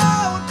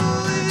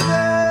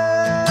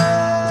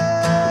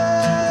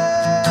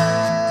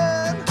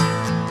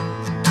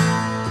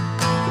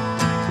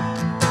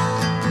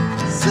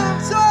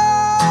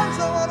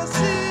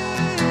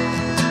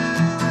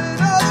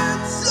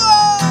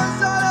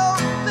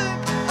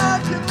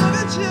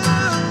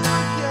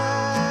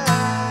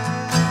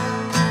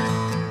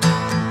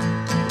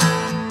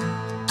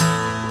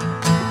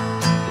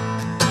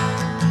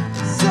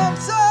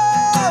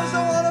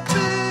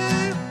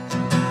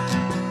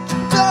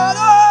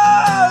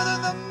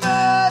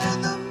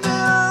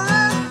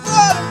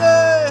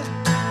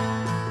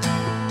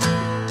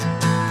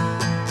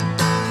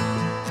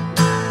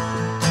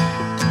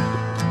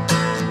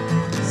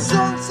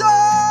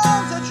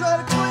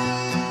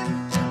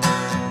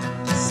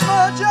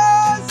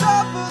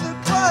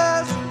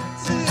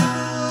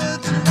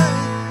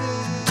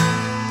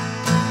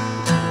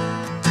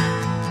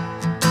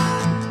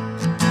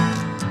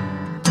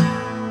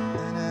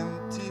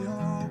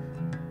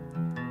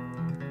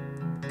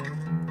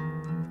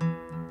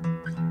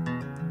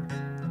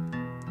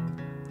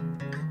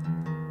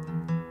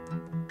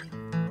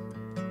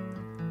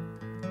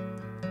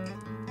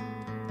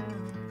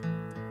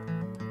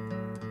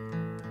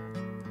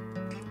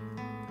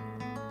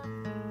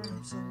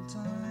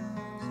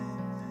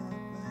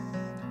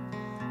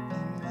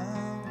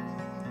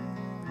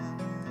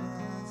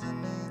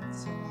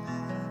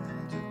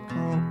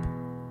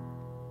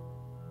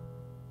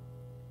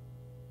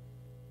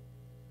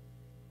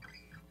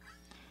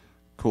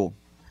Cool.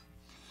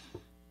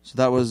 So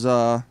that was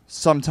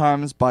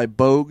Sometimes by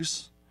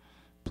Bogues.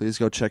 Please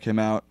go check him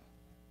out.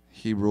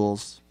 He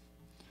rules.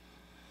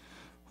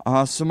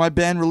 So my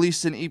band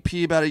released an EP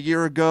about a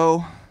year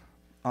ago.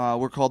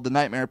 We're called The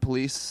Nightmare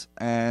Police,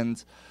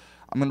 and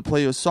I'm going to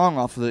play you a song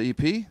off of the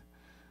EP.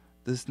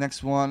 This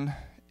next one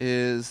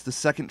is the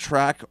second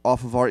track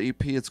off of our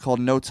EP. It's called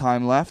No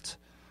Time Left.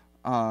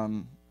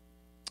 I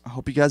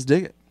hope you guys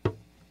dig it.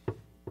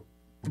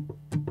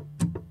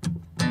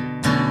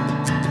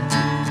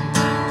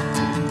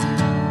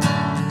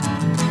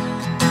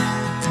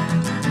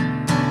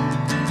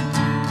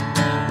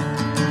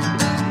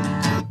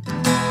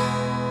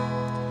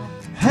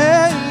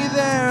 Hey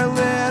there,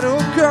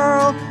 little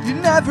girl, you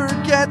never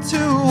get too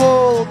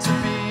old to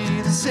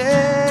be the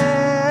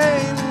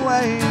same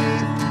way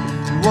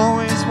you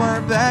always were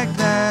back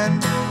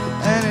then.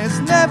 And it's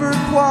never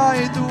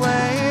quite the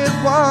way it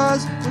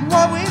was when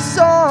what we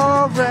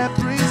saw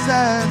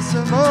represents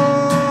emotion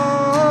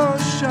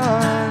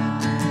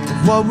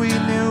of what we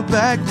knew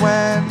back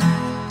when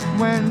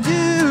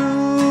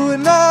you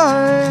and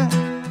I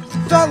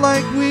felt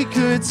like we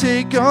could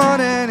take on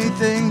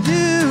anything.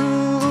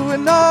 You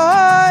and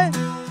I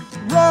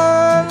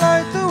run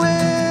like the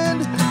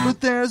wind, but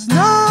there's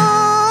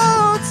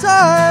no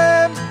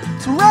time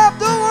to wrap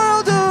the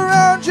world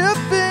around your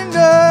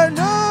finger.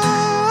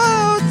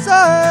 No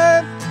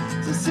time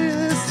to see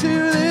this to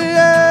the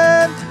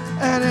end,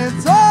 and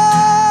it's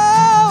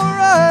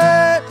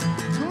alright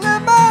to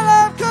live my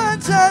life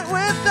content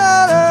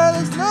without her.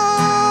 There's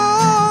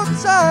no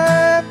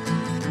time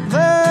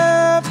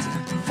left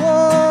for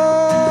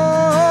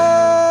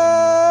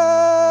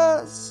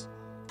us.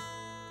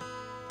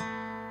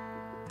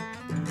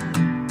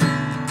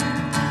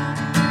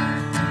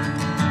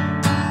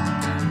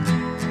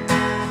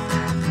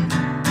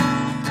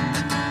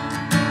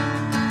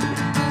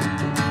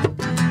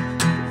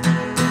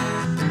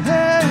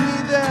 Hey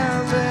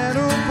there,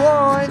 little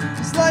boy,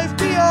 is life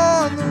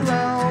beyond the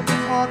realm of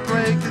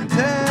heartbreak and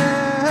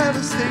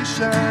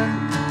devastation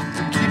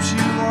that keeps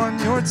you on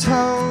your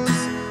toes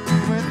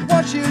with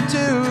what you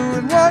do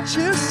and what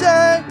you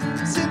say?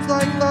 Seems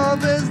like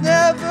love has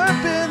never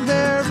been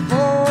there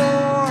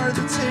for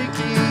the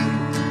taking,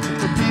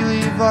 but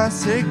believe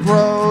us, it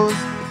grows,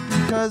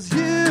 because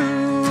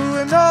you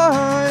and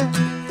I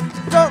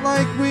felt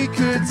like we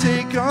could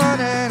take on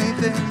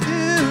anything.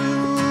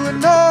 You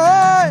and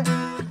I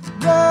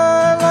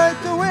run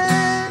like the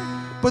wind,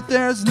 but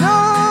there's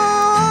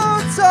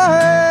no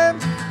time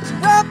to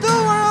wrap the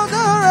world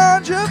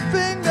around your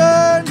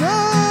finger.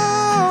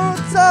 No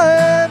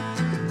time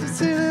to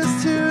see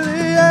this to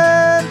the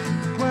end,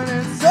 when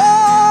it's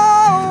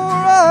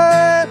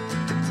alright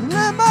to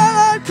live my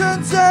life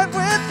content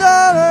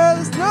without her.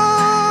 There's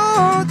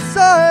no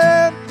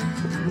time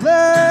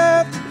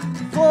left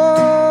for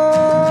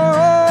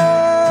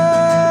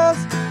us,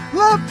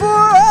 left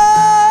for us.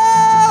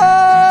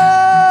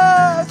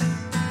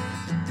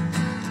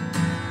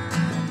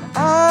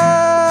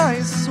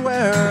 I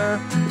swear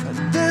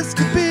that this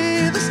could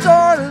be the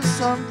start of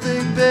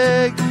something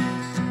big.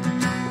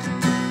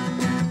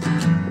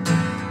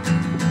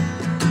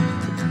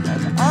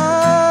 And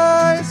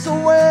I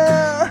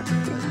swear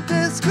that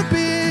this could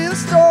be the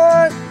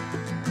start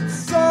of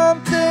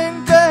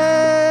something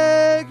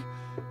big.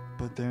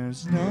 But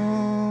there's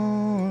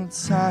no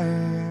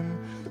time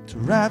to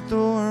wrap the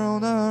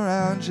world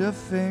around your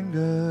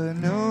finger.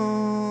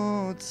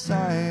 No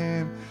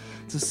time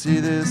to see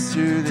this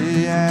to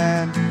the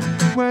end,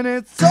 when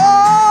it's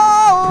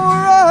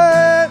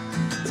alright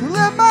to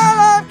live my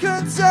life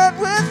content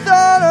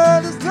without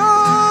her. There's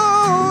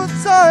no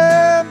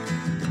time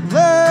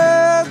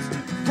left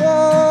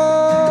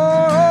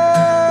for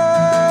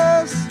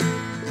us,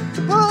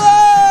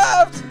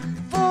 left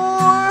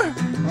for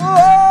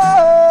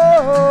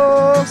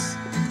us,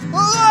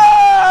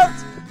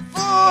 left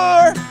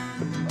for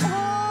us.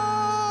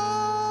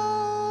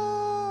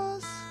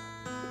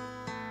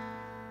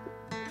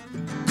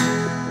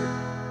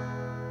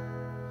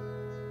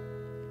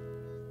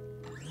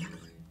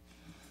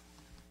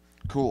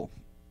 Cool.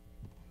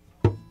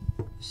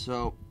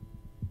 So,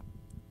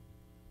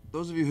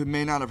 those of you who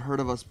may not have heard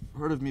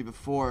of me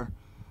before,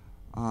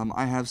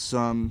 I have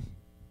some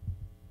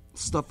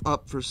stuff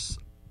up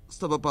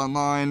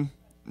online.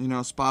 You know,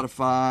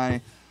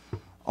 Spotify,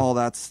 all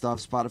that stuff.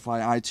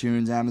 Spotify,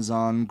 iTunes,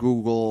 Amazon,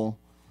 Google,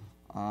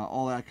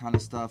 all that kind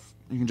of stuff.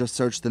 You can just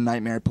search The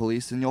Nightmare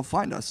Police and you'll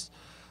find us.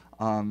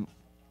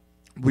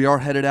 We are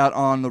headed out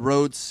on the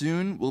road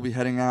soon. We'll be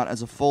heading out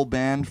as a full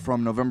band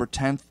from November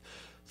 10th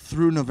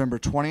through November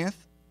 20th.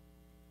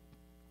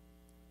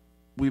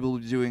 We will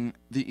be doing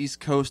the East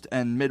Coast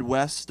and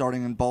Midwest,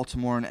 starting in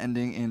Baltimore and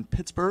ending in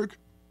Pittsburgh,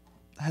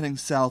 heading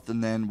south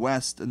and then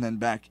west and then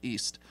back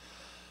east.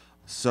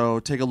 So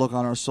take a look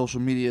on our social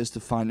medias to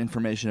find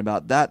information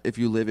about that if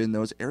you live in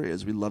those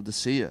areas. We'd love to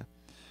see you.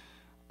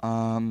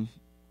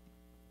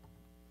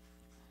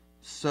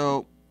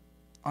 So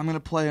I'm going to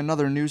play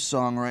another new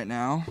song right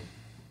now.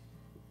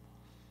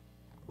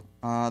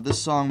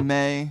 This song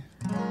may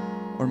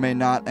or may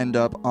not end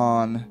up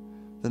on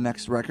the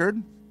next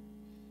record.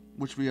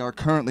 which we are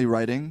currently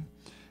writing.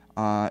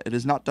 It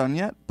is not done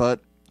yet,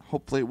 but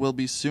hopefully it will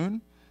be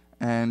soon,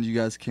 and you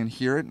guys can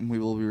hear it, and we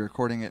will be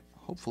recording it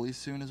hopefully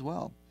soon as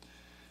well.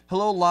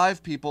 Hello,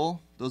 live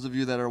people. Those of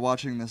you that are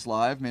watching this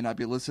live, may not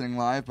be listening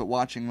live, but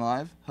watching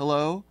live.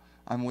 Hello,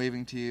 I'm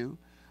waving to you.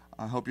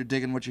 I hope you're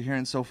digging what you're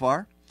hearing so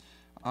far.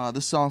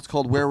 This song's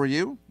called Where Were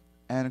You?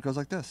 And it goes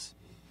like this.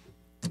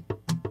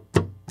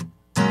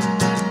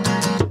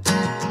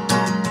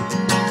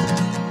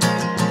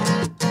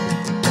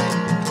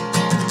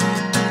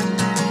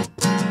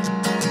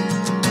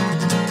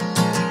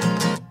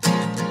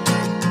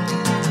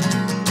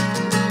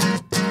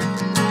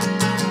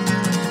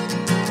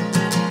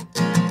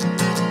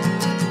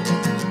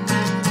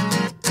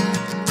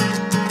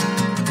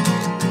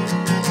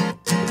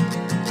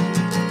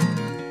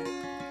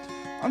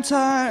 I'm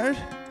tired,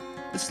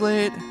 it's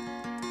late,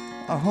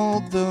 I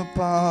hold the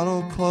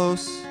bottle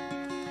close.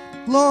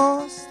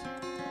 Lost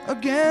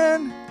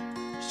again,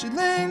 she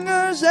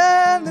lingers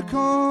in the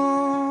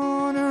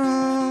corner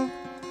of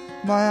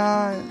my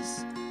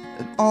eyes.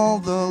 And all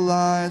the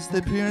lies, they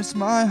pierce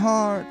my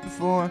heart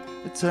before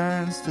it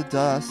turns to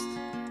dust.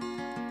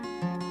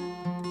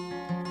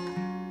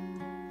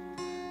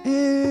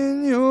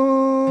 In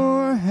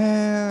your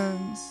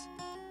hands,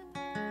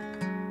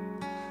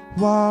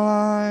 while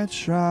I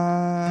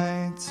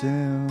try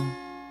to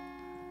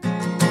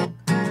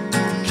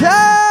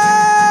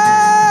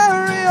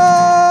carry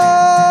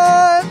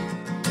on,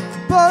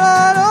 but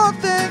I don't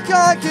think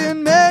I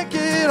can make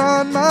it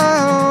on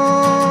my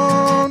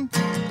own.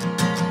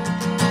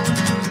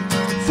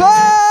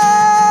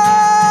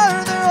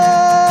 Farther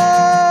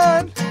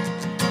on,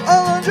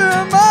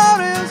 under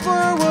mountains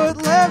were what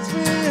left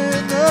me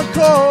in the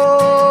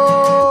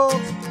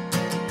cold.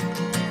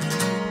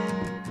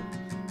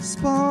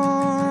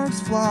 Sparks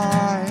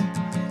fly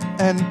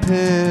and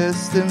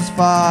pistons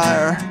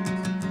fire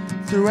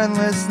through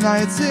endless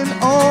nights in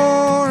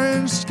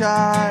orange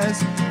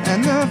skies,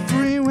 and the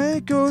freeway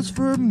goes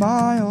for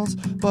miles,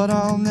 but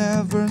I'll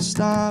never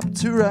stop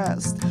to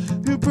rest.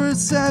 New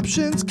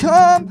perceptions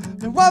come,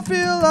 now I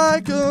feel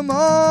like I'm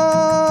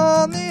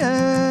on the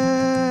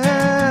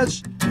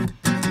edge.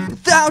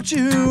 Without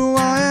you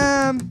I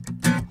am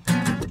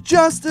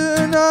just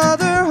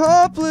another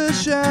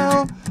hopeless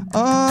shell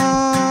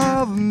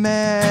of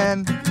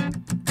man.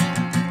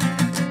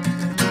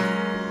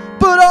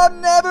 But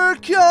I'm never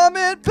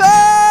coming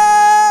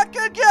back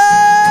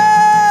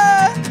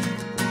again.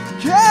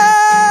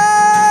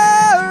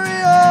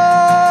 Carry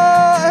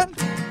on,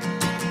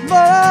 but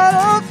I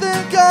don't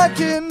think I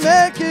can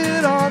make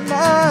it on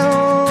my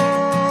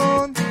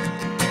own.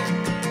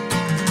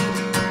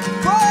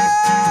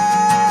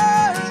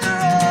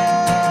 Farther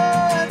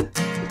on,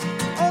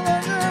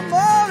 under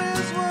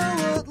mountains were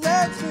what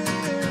left me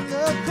in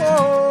the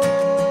cold.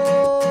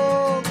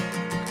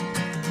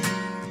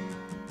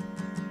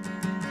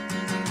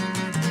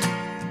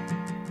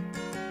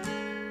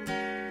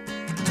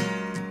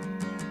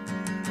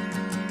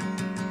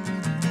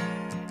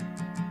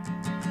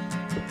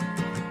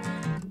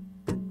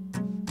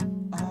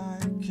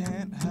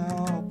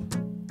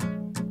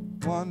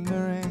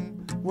 Wondering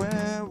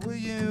where were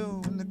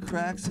you when the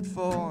cracks had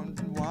formed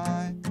and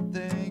why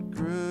they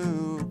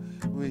grew.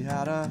 We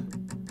had a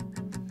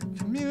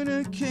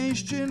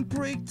communication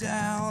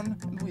breakdown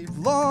and we've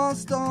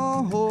lost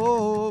all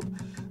hope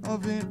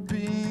of it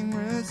being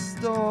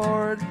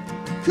restored.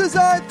 'Cause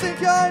I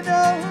think I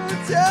know who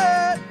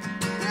did.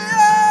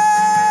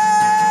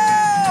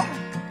 Yeah!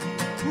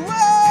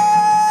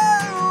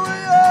 Where were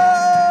you?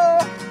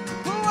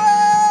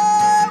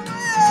 Where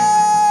were you?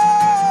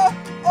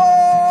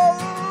 All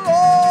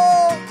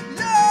alone,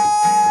 yeah!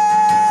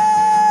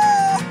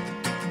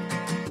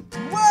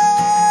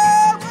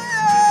 Where were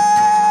you?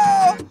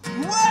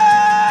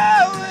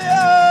 Where were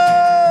you?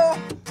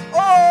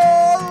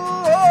 All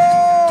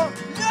alone,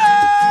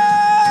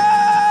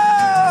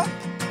 yeah!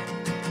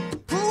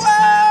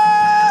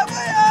 Where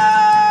were you?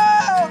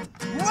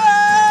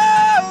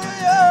 Where were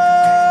you?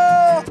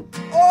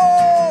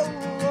 All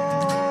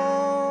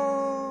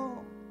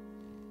alone.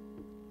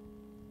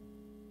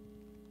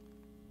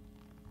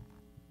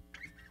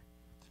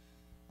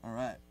 All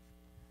right.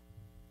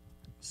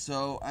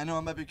 So I know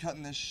I might be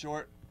cutting this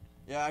short.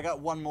 Yeah, I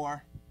got one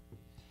more.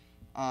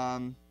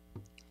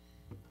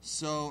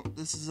 So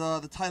this is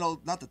the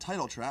title, not the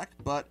title track,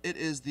 but it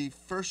is the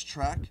first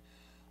track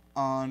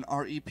on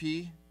our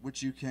EP,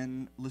 which you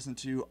can listen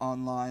to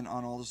online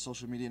on all the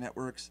social media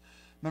networks.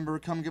 Remember,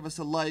 come give us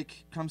a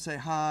like, come say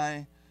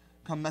hi,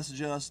 come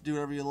message us, do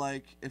whatever you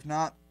like. If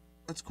not,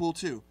 that's cool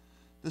too.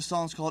 This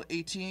song's called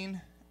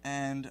 18,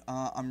 and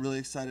I'm really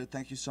excited.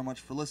 Thank you so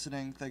much for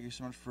listening. Thank you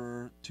so much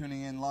for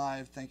tuning in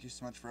live. Thank you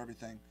so much for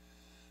everything.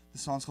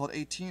 This song's called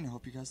 18. I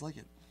hope you guys like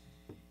it.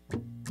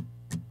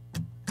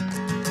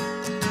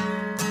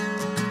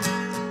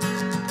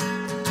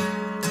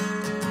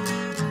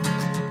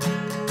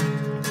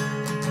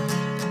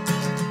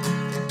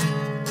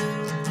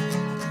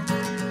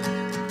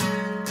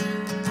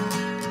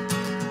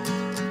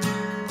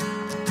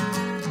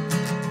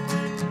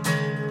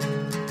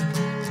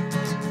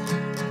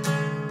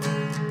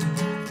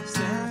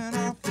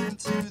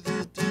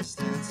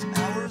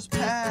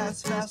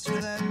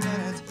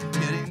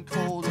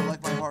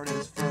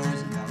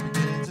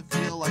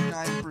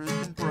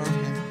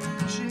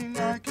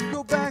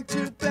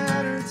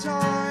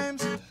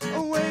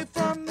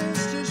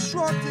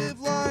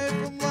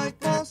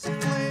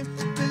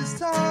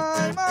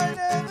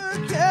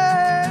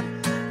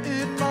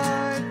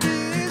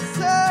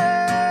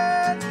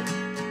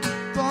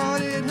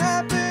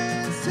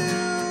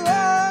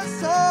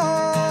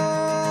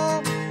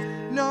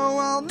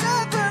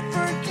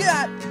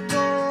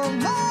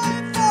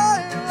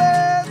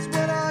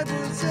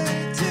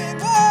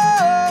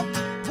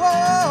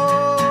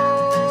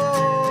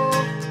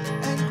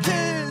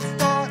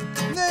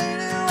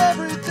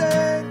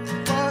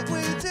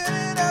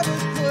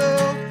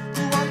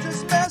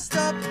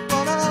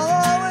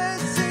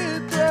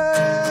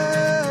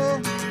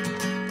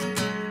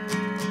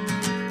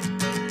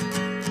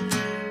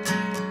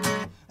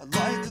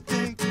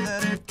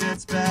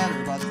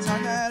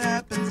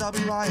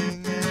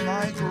 lying in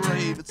my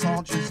grave. It's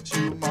all just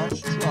too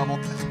much trouble.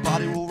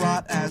 Body will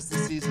rot as the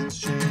seasons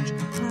change.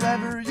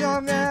 Forever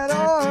young at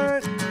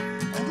heart.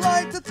 I'd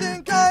like to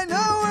think I know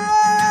where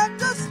I have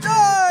to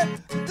start.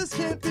 But this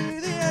can't be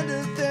the end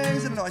of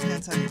things. And no, I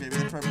can't tell you, baby,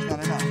 that forever's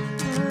not enough.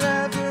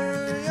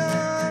 Forever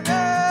young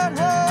at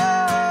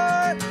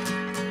heart.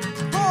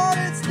 But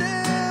it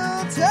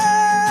still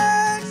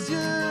takes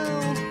you.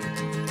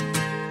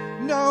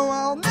 No,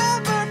 I'll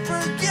never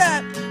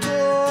forget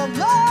the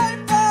life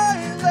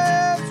I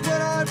lived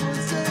when I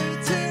was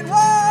 18.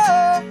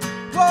 Whoa,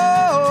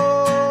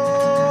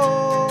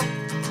 whoa.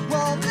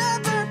 I'll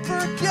never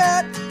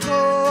forget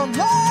the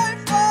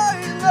life I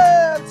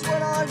lived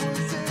when I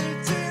was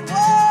 18.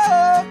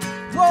 Whoa,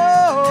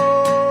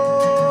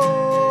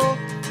 whoa.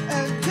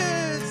 And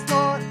kids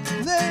thought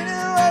they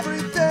knew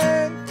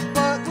everything,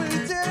 but we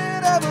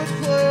didn't have a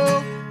clue.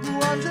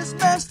 I'm just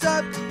messed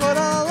up, but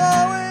I'll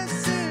always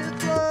see it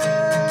through.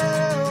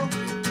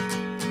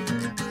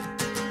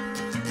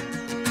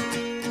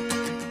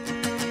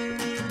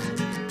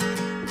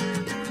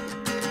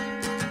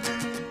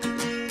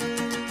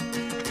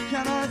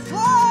 Can I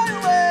fly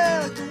away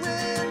like the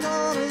wind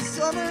on a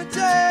summer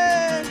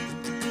day,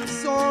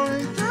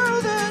 soaring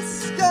through the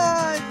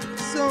sky,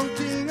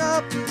 soaking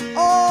up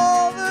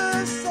all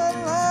the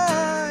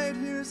sunlight?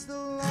 Here's the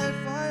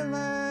life I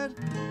led.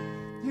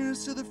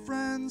 Here's to the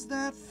friends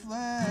that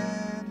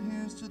fled.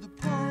 Here's to the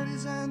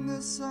parties and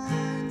the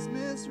signs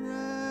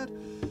misread.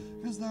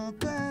 Here's the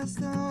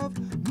best of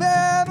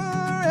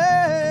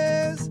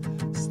memories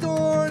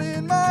stored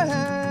in my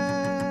head.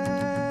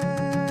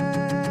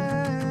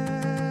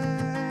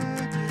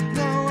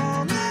 No,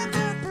 I'll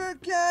never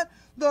forget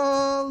the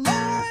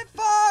life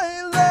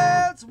I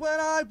lived when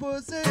I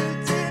was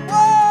 18.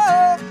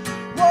 Whoa,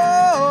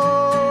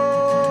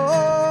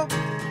 whoa.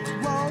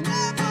 I'll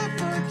never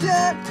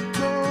forget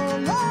the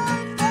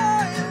life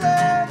I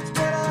lived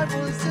when I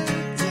was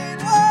 18.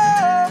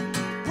 Whoa,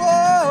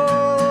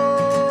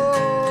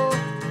 whoa.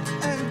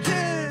 And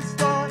kids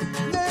thought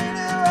they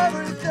knew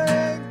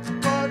everything,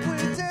 but we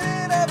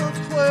didn't have a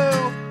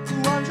clue.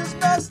 I'm just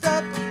messed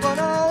up, but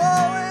I'll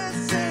always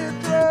see it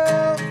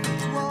through.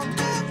 I'll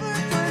never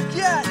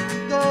forget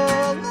the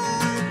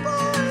life I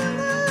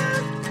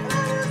lived when I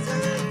was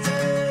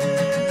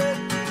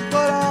 18,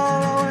 but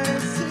I'll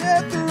always see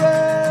it through.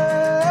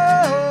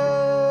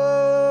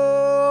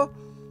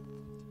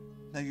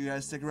 Thank you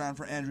guys. Stick around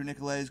for Andrew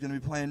Nicolae. He's going to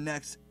be playing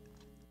next.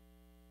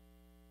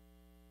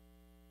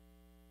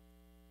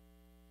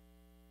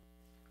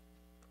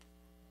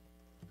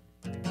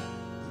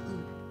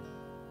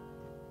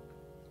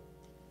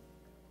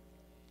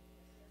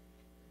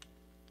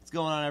 What's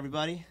going on,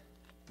 everybody?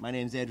 My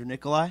name's Andrew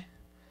Nicolae.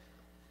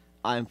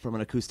 I'm from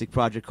an acoustic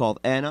project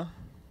called A.N.A.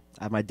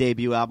 I have my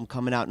debut album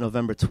coming out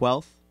November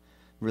 12th.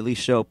 Release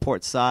show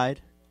Port Side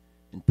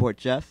in Port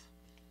Jeff.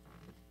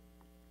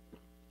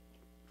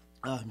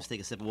 Let me take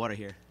a sip of water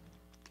here.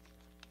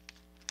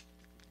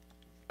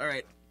 All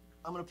right,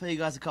 I'm going to play you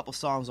guys a couple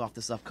songs off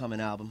this upcoming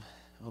album.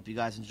 I hope you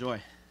guys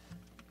enjoy.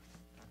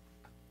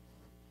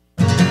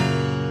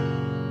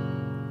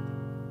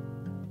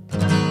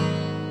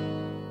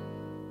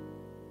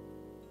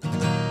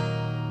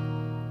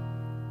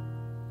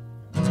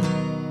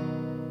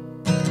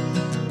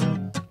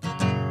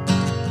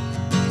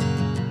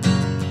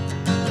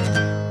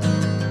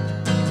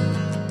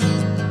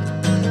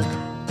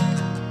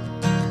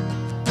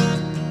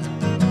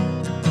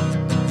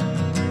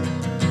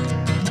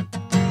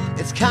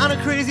 Kinda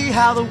crazy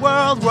how the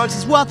world works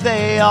is what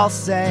they all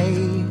say.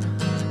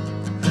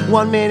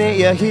 One minute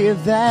you hear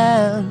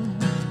them,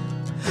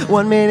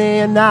 one minute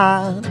you're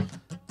not.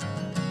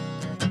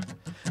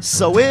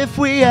 So if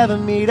we ever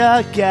meet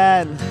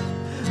again,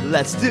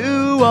 let's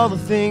do all the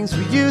things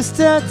we used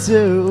to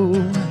do.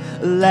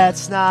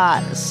 Let's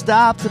not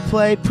stop to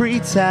play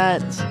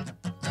pretend.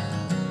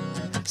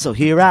 So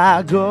here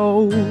I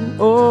go,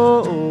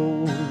 oh,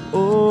 oh,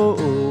 oh,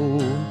 oh.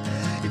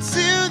 It's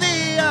to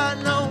the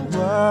unknown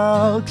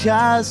world,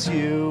 'cause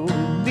you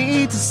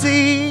need to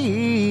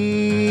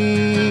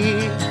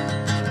see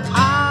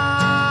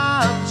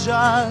I'm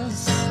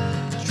just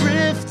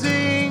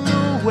drifting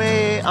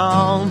away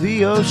on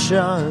the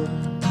ocean.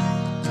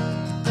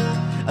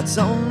 I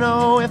don't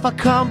know if I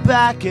come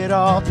back at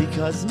all,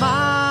 because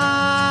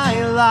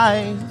my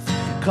life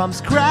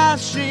comes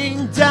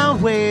crashing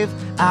down wave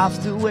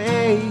after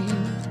wave,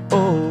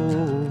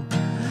 oh,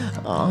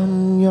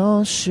 on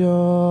your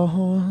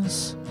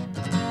shores.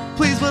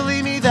 Please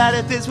believe me that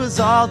if this was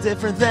all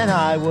different, then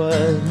I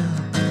would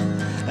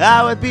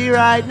be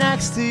right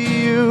next to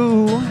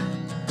you.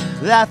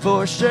 That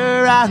for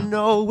sure I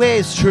know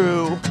is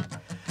true.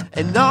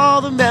 And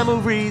all the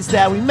memories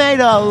that we made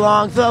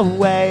along the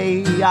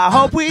way, I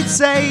hope we'd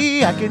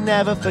say I can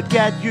never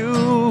forget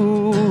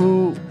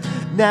you,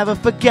 never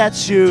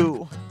forget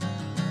you.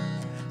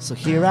 So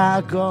here I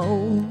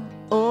go,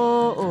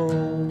 oh, oh,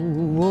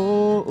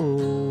 oh,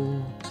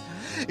 oh.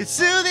 It's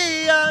to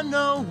the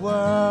unknown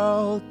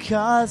world,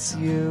 'cause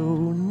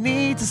you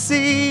need to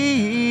see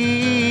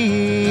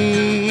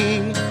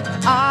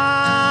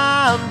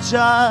I'm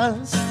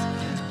just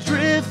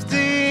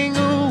drifting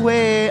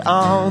away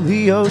on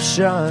the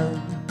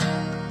ocean.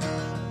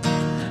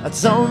 I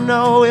don't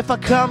know if I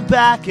come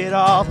back at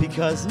all,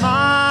 because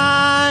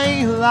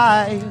my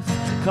life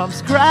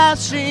comes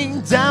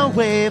crashing down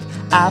wave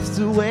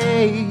after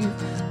wave.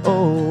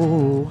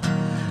 Oh,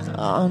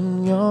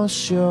 on your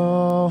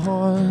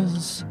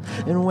shores.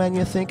 And when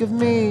you think of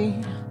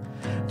me,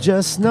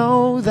 just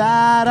know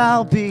that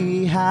I'll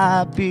be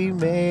happy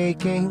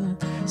making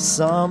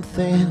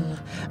something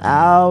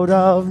out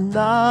of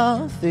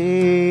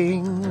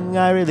nothing.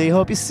 I really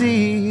hope you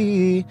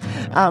see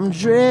I'm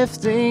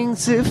drifting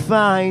to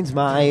find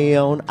my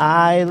own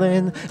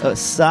island of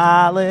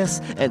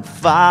solace and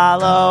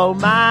follow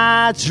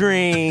my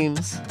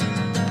dreams.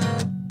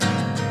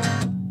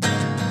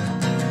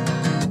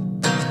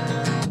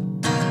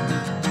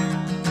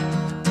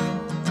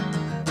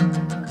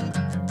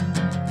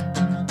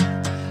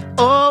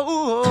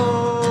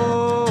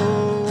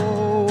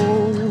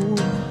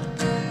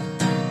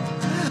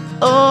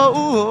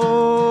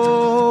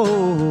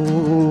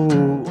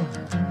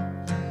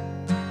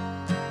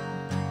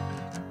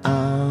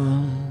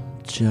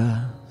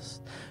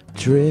 Just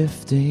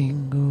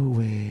drifting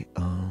away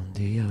on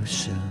the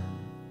ocean.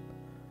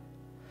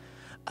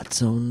 I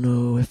don't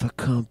know if I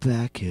come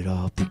back at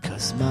all,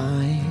 because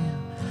my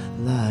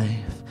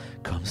life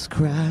comes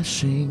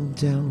crashing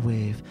down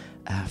wave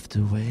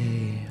after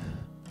wave.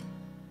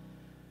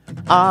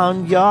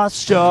 On your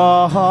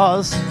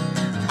shores,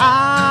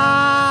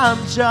 I'm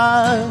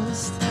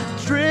just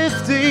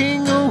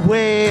drifting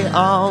away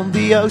on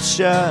the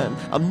ocean.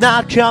 I'm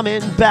not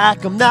coming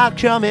back, I'm not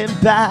coming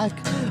back.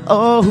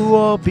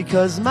 Oh,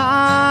 because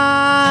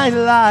my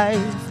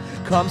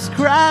life comes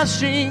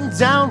crashing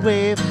down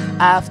wave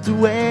after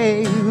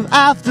wave,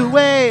 after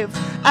wave,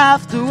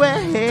 after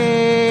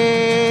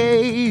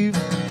wave.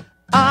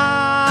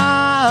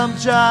 I'm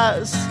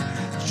just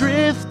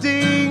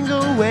drifting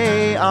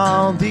away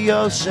on the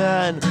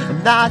ocean.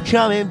 I'm not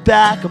coming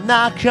back, I'm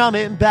not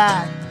coming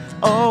back.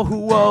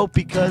 Oh,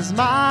 because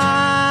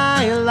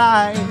my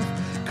life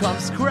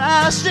comes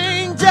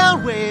crashing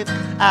down wave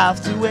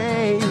after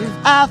wave,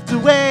 after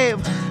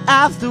wave,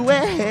 after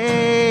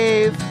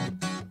wave.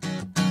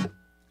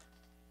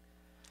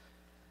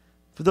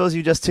 For those of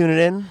you just tuning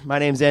in, my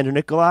name's Andrew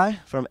Nicolae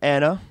from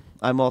A.N.A.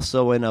 I'm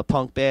also in a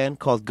punk band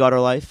called Gutter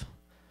Life.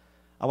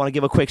 I want to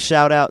give a quick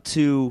shout out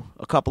to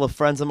a couple of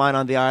friends of mine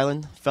on the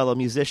island, fellow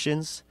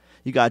musicians.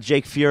 You got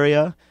Jake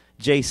Furia,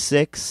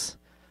 J6,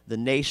 The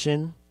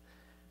Nation.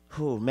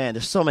 Oh man,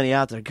 there's so many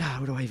out there. God,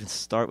 where do I even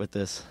start with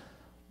this?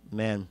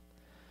 Man,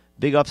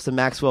 big ups to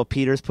Maxwell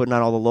Peters putting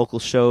on all the local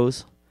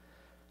shows.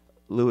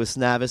 Louis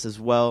Navis as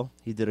well.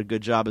 He did a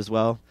good job as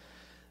well.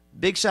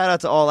 Big shout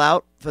out to All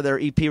Out for their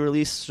EP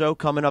release show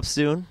coming up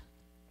soon.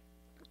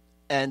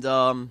 And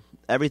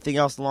everything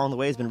else along the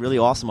way has been really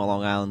awesome on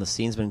Long Island. The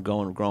scene's been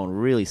growing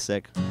really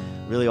sick.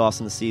 Really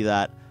awesome to see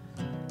that.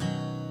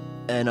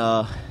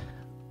 And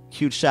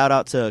huge shout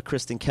out to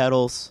Kristen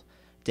Kettles,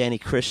 Danny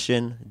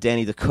Christian,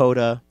 Danny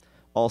Dakota.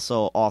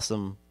 Also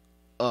awesome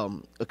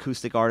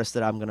acoustic artist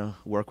that I'm going to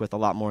work with a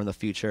lot more in the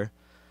future.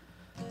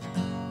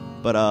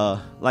 But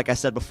like I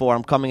said before,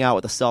 I'm coming out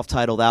with a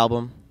self-titled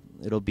album.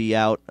 It'll be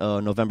out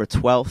November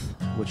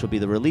 12th, which will be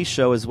the release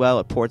show as well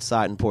at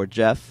Portside and Port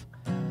Jeff.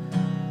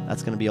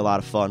 That's going to be a lot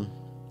of fun.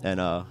 And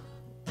I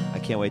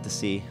can't wait to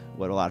see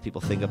what a lot of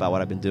people think about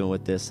what I've been doing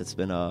with this. It's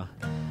been a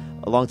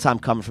long time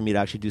coming for me to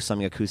actually do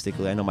something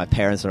acoustically. I know my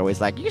parents are always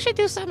like, you should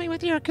do something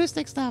with your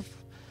acoustic stuff.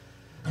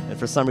 And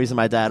for some reason,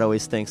 my dad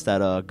always thinks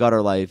that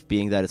Gutter Life,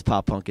 being that it's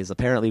pop punk, is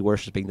apparently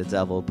worshiping the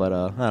devil. But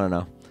I don't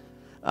know.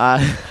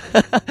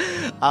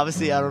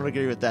 Obviously, I don't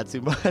agree with that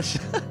too much.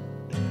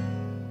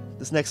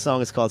 This next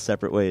song is called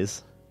Separate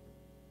Ways.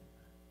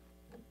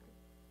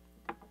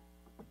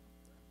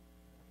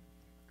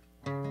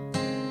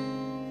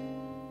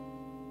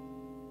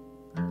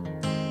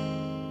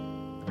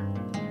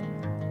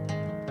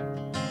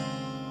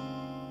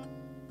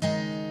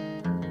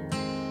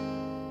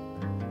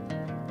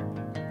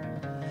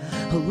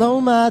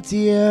 Hello, my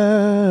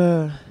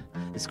dear.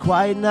 It's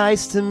quite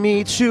nice to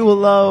meet you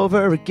all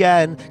over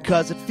again,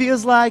 'cause it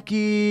feels like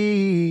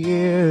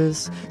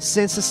years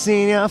since I've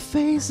seen your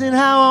face, and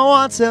how I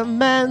want to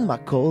mend my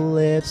cold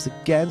lips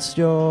against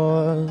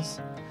yours.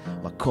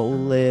 My cold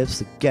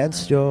lips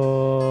against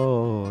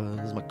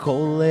yours. My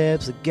cold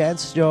lips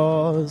against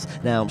yours.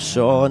 Now I'm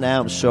sure,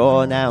 now I'm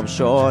sure, now I'm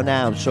sure,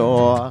 now I'm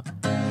sure.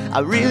 I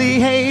really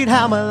hate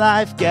how my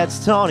life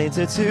gets torn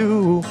into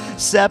two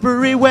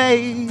separate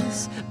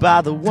ways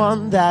by the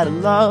one that I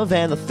love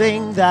and the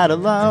thing that I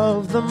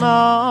love the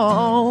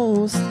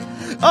most.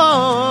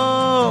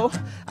 Oh,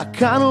 I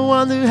kinda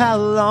wonder how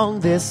long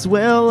this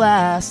will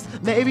last.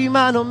 Maybe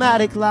my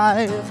nomadic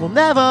life will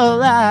never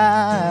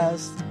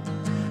last.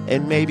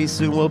 And maybe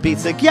soon we'll be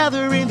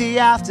together in the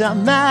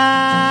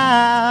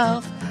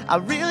aftermath. I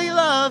really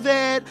love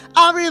it,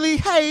 I really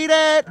hate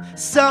it.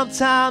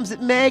 Sometimes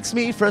it makes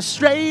me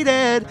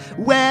frustrated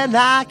when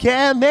I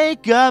can't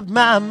make up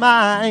my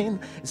mind.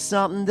 It's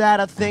something that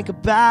I think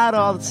about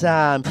all the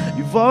time.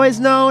 You've always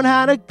known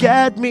how to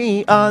get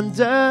me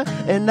under,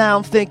 and now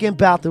I'm thinking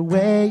about the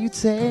way you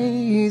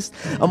taste.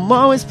 I'm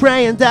always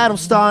praying that I'm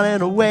starting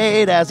to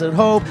wait as I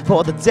hope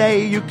for the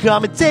day you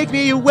come and take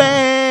me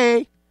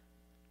away.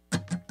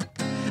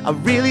 I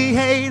really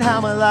hate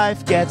how my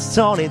life gets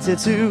torn into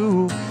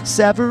two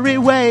separate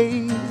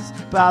ways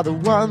by the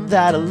one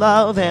that I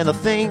love and the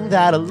thing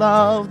that I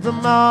love the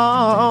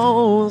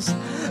most.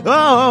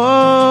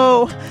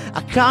 Oh,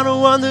 I kinda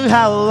wonder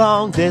how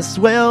long this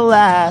will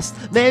last.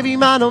 Maybe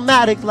my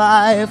nomadic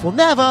life will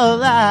never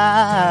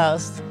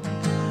last,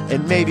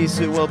 and maybe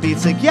soon we'll be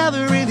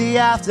together in the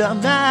aftermath.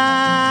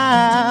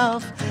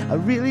 I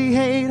really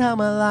hate how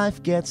my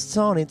life gets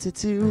torn into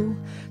two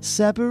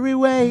separate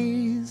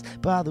ways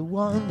by the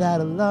one that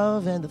I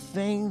love and the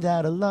thing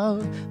that I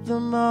love the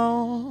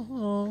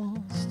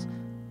most.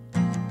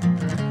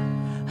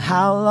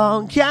 How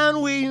long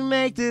can we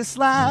make this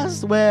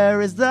last?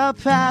 Where is the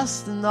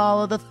past and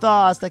all of the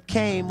thoughts that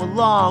came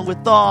along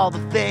with all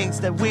the things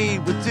that we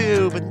would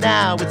do? But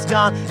now it's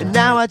gone, and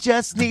now I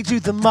just need you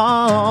the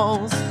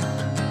most.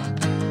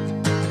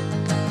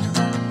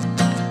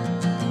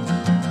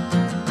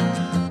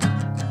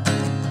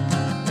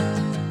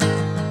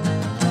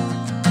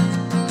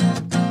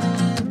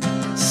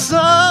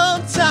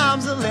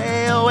 Sometimes I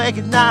lay awake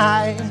at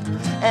night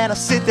and I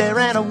sit there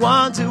and I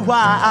wonder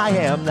why I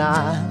am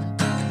not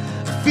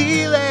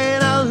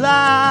feeling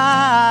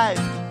alive.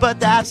 But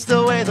that's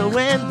the way the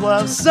wind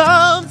blows.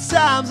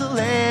 Sometimes I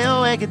lay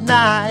awake at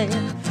night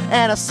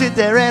and I sit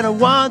there and I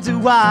wonder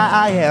why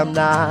I am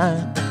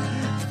not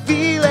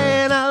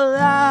feeling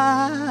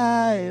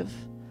alive.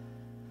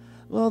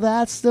 Well,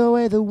 that's the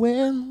way the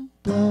wind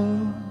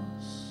blows.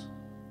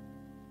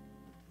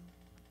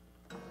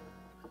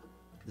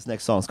 This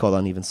next song is called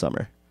Uneven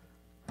Summer.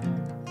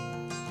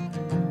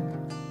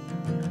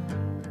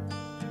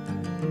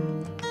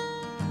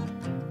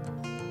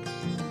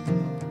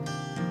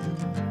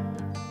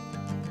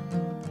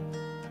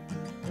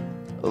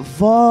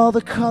 Of all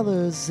the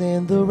colors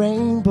in the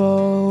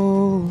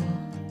rainbow,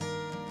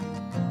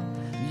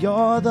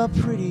 you're the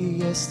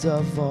prettiest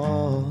of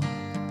all.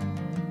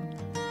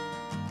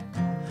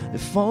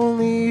 If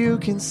only you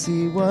can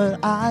see what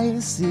I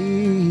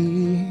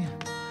see.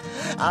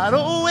 I'd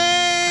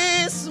always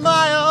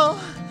smile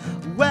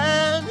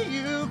when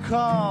you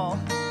call.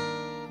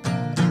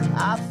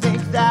 I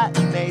think that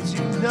made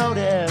you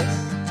notice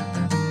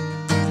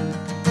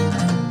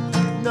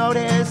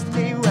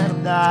me when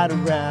I'm not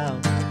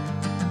around.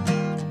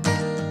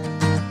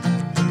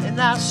 And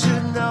I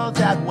should know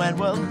that when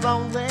we're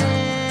lonely,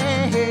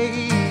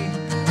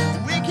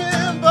 we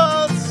can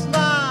both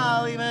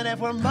smile even if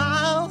we're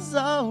miles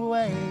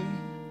away.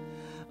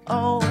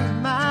 Oh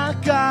my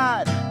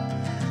God,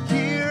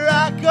 here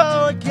I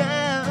go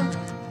again,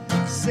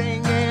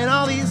 singing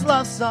all these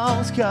love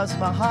songs 'cause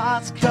my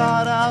heart's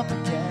caught up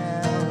again.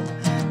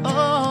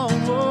 Oh,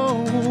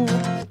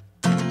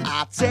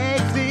 I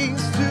take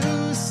things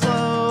too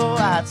slow,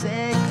 I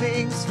take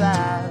things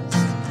fast.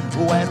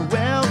 When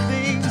will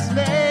things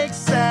make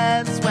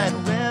sense? When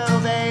will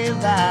they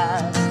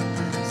last?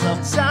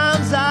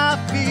 Sometimes I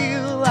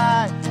feel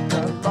like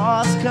I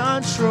lost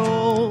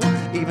control,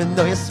 even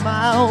though your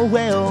smile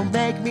will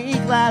make me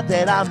glad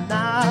that I'm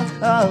not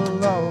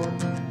alone.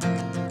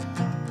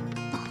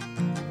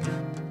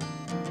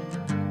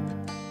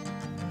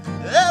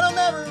 That I'm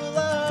never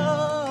alone.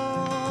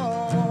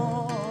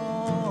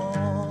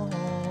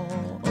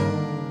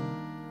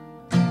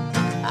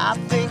 I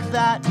think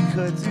that you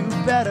could do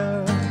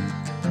better.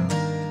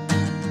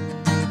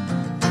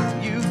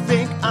 You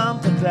think I'm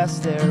the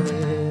best there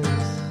is.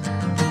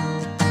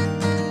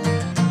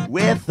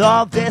 With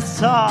all this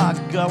talk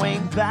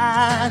going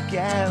back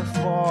and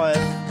forth,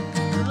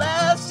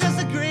 let's just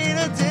agree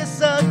to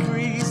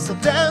disagree, so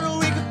then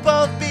we could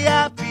both be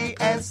happy.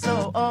 And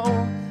so,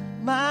 oh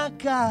my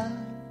God,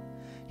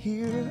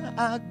 here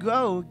I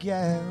go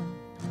again,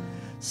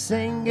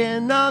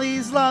 singing all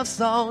these love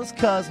songs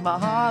 'cause my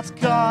heart's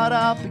caught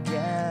up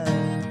again.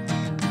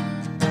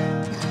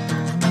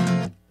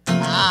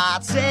 I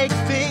take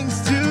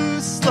things too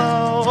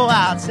slow,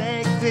 I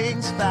take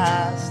things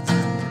fast.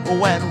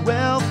 When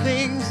will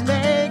things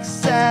make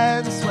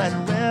sense? When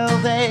will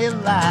they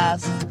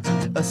last?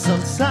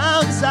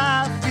 Sometimes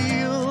I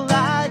feel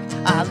like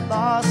I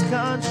lost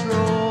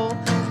control,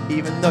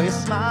 even though your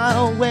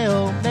smile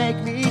will make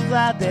me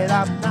glad that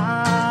I'm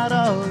not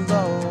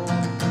alone.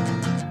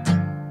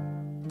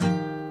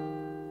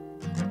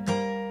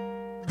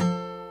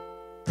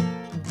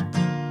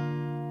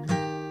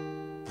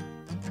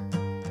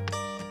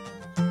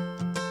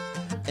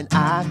 And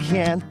I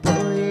can't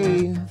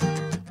believe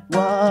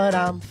what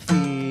I'm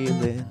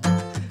feeling,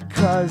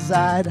 'cause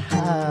I'd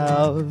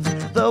have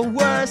the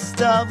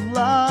worst of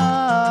luck.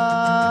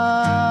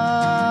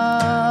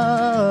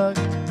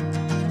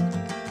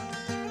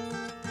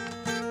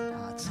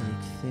 I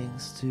take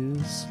things too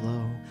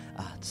slow,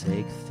 I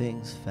take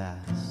things fast.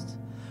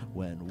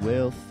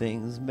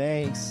 things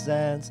make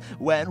sense.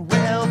 When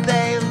will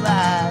they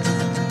last?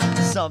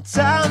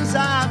 Sometimes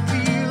I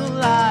feel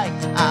like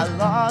I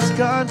lost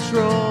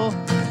control,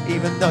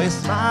 even though your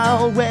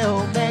smile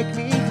will make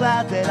me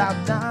glad that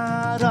I'm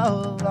not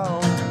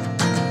alone.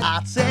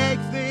 I take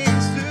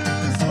things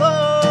too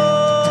slow,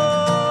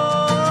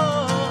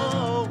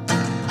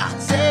 I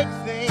take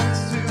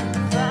things too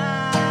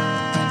fast.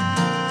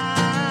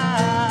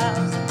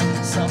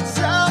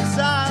 Sometimes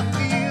I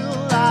feel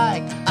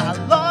like I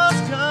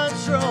lost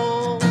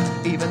control,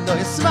 even though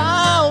your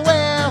smile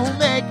will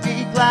make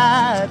me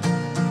glad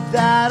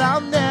that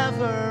I'm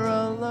never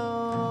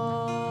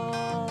alone,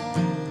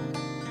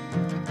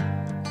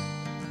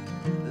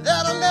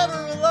 that I'm never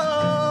alone.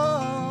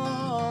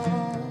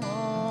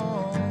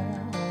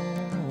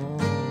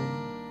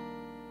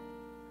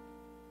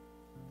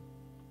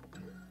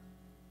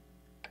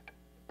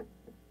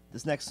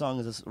 This next song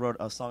is a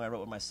song I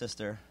wrote with my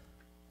sister,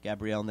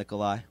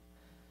 A.N.A.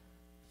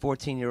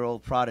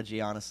 14-year-old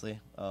prodigy, honestly.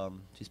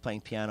 She's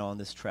playing piano on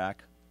this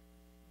track,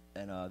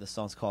 and this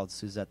song's called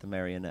Suzette the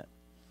Marionette.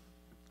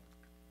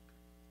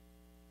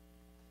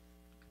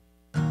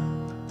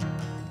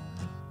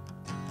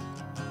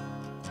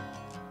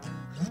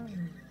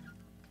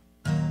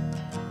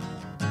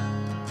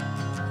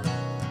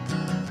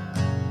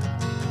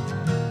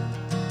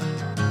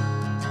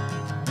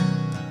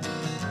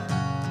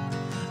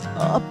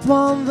 Up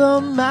on the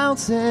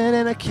mountain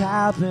in a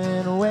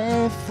cabin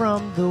away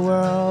from the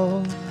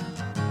world,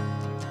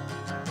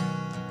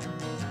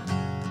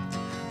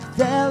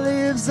 there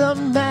lives a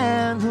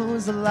man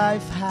whose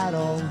life had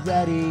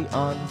already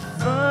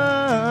unfurled.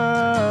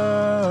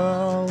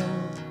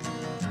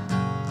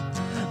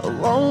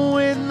 Alone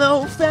with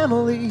no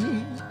family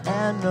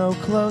and no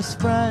close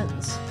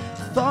friends,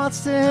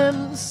 thoughts to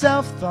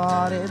himself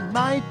thought it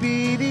might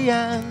be the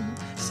end.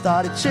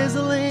 Started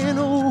chiseling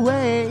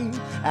away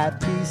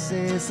at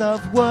pieces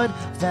of wood,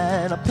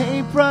 then a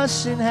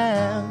paintbrush in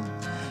hand,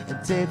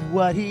 and did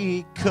what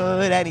he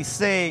could. And he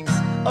sings,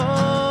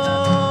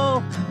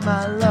 oh,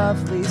 my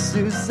lovely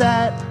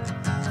Suzette,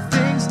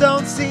 things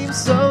don't seem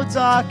so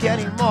dark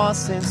anymore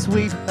since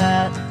we've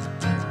met.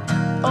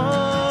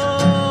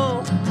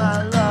 Oh,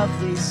 my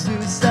lovely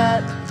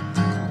Suzette,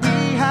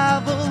 we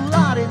have a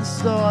lot in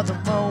store the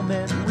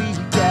moment we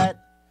get.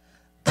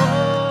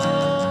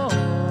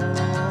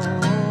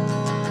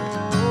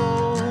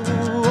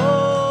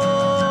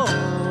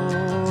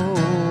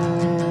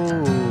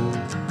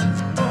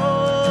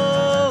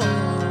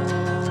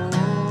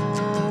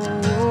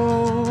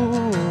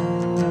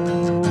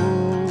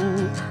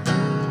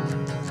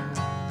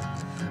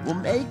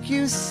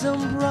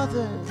 Some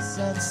brothers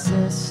and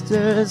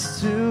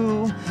sisters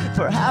too,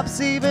 perhaps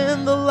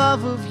even the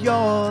love of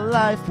your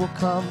life will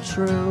come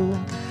true.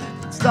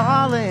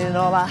 Darling,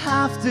 all I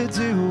have to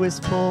do is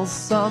pull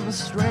some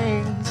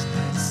strings,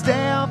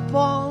 stay up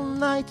all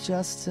night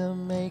just to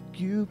make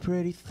you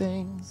pretty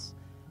things.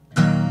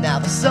 Now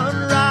the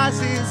sun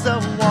rises, a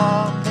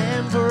warm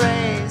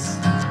embrace,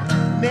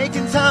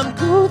 making time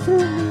go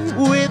through me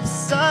with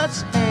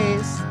such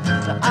haste.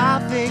 Now I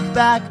think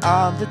back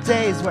on the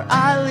days where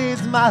I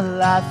lived my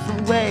life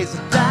from ways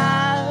of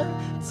bad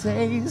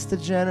taste to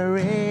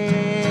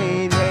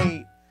generate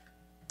hate.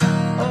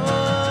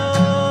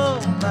 Oh,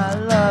 my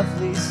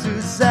lovely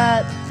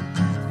Suzette,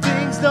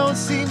 things don't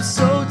seem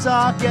so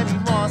dark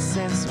anymore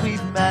since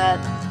we've met.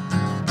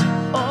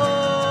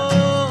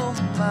 Oh,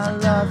 my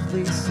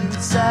lovely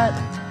Suzette,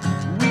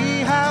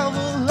 we have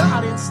a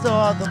lot in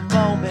store the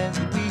moment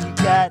we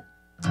get.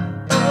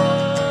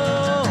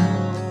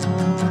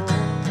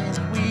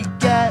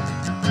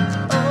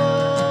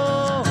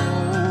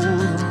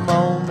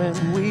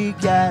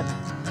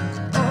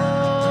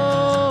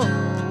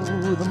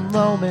 The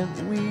moment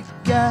we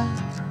get,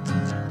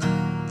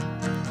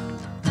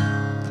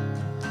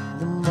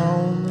 the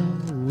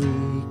moment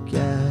we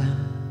get.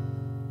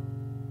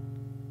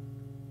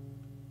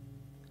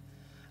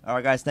 All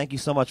right, guys, thank you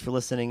so much for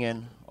listening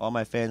in. All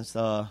my fans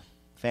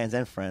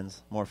and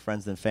friends, more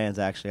friends than fans,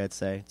 actually, I'd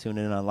say,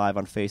 tuning in on live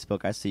on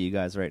Facebook. I see you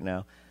guys right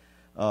now.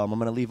 I'm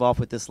going to leave off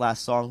with this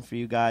last song for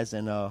you guys,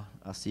 and I'll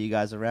see you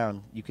guys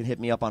around. You can hit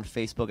me up on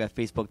Facebook at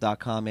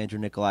facebook.com, Andrew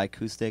Nicolae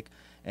Acoustic,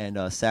 and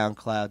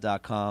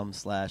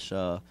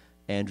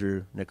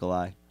soundcloud.com/Andrew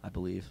Nicolae, I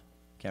believe.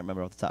 Can't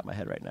remember off the top of my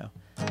head right now.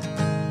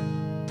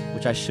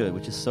 Which I should,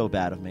 which is so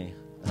bad of me.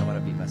 I don't want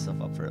to beat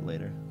myself up for it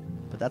later.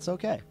 But that's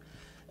okay.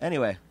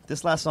 Anyway,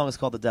 this last song is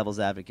called The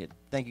Devil's Advocate.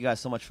 Thank you guys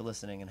so much for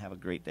listening, and have a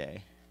great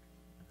day.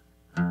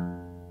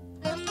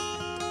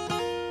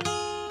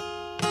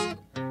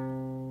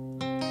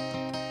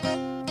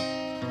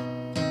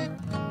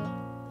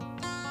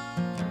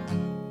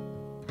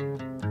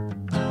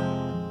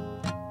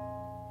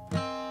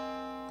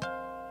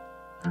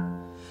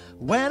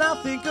 When I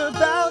think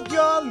about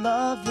your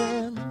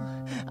loving,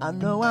 I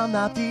know I'm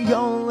not the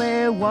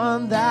only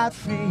one that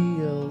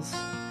feels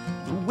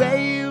the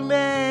way you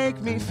make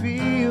me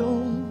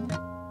feel.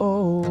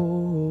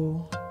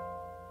 Oh,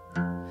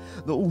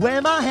 the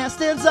way my hand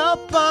stands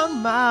up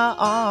on my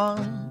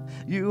arm,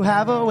 you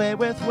have a way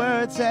with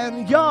words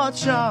and your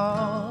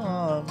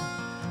charm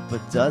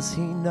But does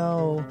he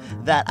know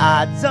that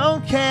I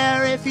don't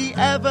care if he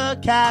ever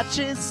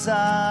catches us?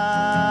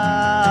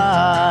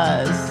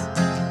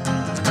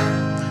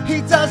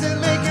 He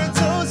doesn't make her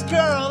toes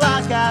curl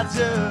like I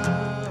do,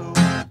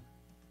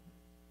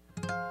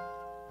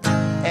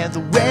 and the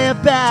way her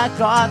back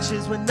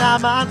arches when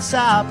I'm on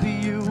top of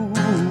you.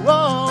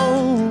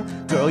 Oh,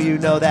 girl, you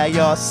know that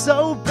you're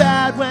so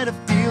bad when it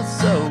feels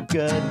so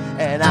good,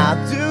 and I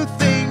do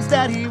things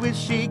that he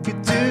wish he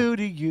could do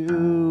to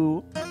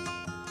you.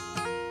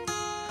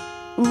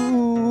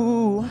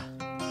 Ooh.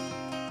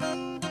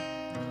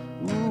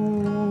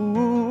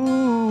 Ooh.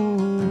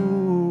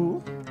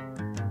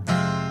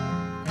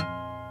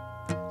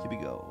 Here we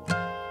go.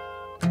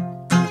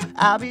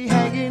 I'll be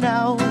hanging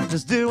out,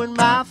 just doing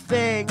my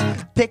thing,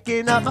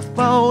 picking up my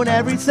phone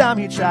every time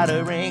you try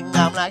to ring.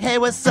 I'm like, hey,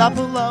 what's up,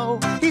 hello?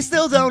 He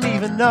still don't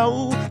even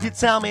know. You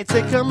tell me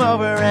to come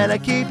over and I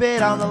keep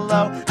it on the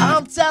low.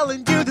 I'm telling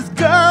you, this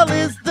girl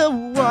is the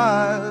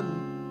one.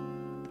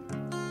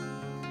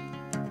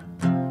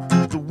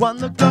 The one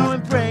that'll go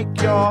and break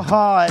your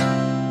heart,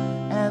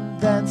 and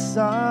then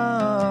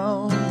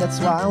some. That's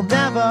why I'll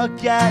never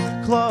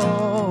get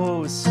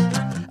close.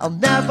 I'll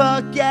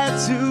never get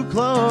too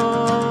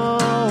close.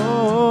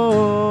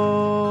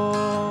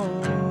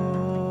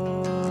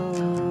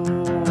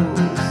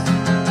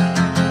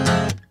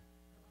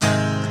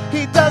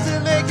 He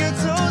doesn't make it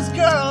to his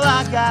girl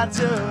like I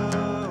do,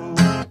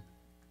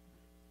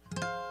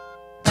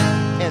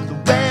 and the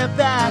way her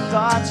back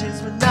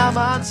arches when I'm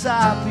on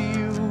top of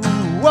you.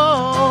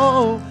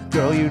 Whoa,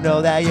 girl, you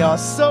know that you're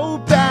so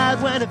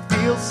bad when it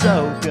feels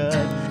so good,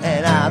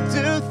 and I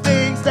do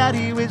things that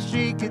he wish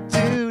he could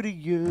do to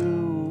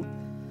you.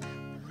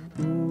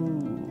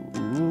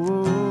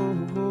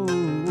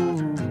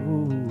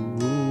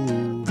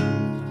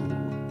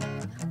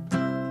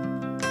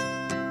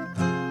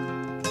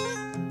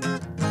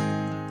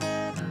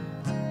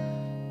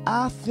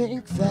 I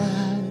think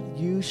that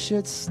you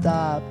should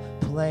stop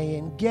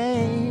playing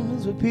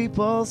games with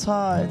people's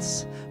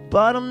hearts,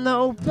 but I'm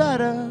no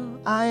better.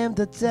 I am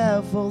the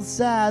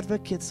devil's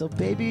advocate, so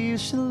baby, you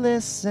should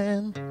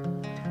listen.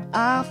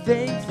 I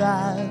think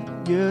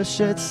that you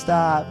should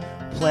stop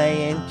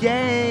playing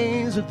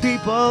games with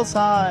people's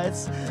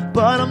hearts,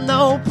 but I'm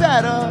no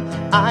better.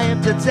 I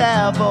am the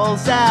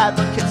devil's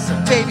advocate, so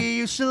baby,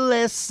 you should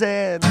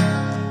listen.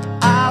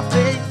 I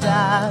think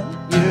that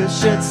you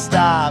should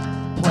stop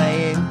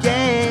playing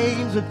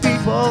games with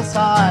people's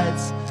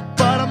hearts,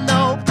 but I'm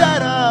no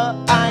better.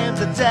 I am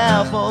the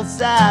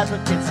devil's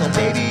advocate, so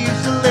baby, you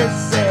should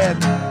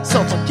listen.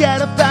 So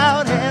forget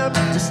about him,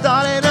 you're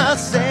starting a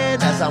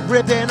sin as I'm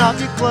ripping off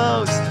your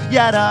clothes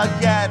yet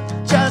again,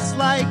 just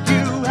like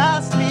you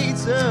asked me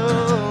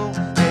to.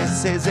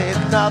 This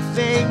isn't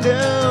nothing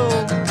new,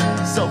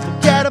 so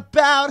forget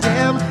about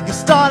him, you're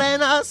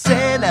starting a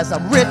sin as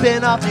I'm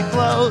ripping off your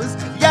clothes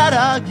yet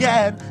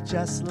again,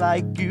 just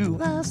like you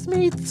asked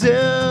me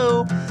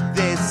to.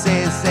 This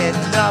isn't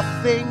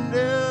nothing new.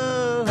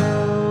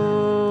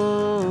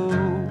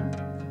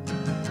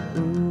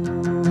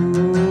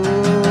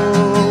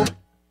 Ooh.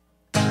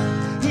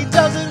 He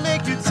doesn't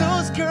make your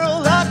toes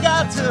curl like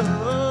I do,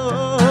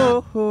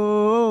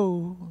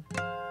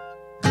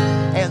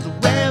 and the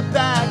way her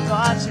back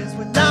arches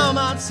when I'm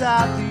on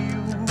top of you.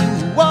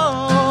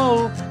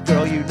 Whoa,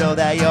 girl, you know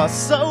that you're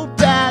so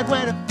bad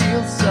when it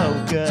feels so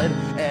good,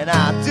 and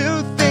I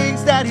do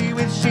things that he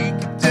wish he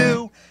could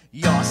do.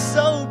 You're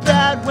so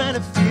bad when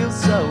it feels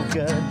so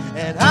good,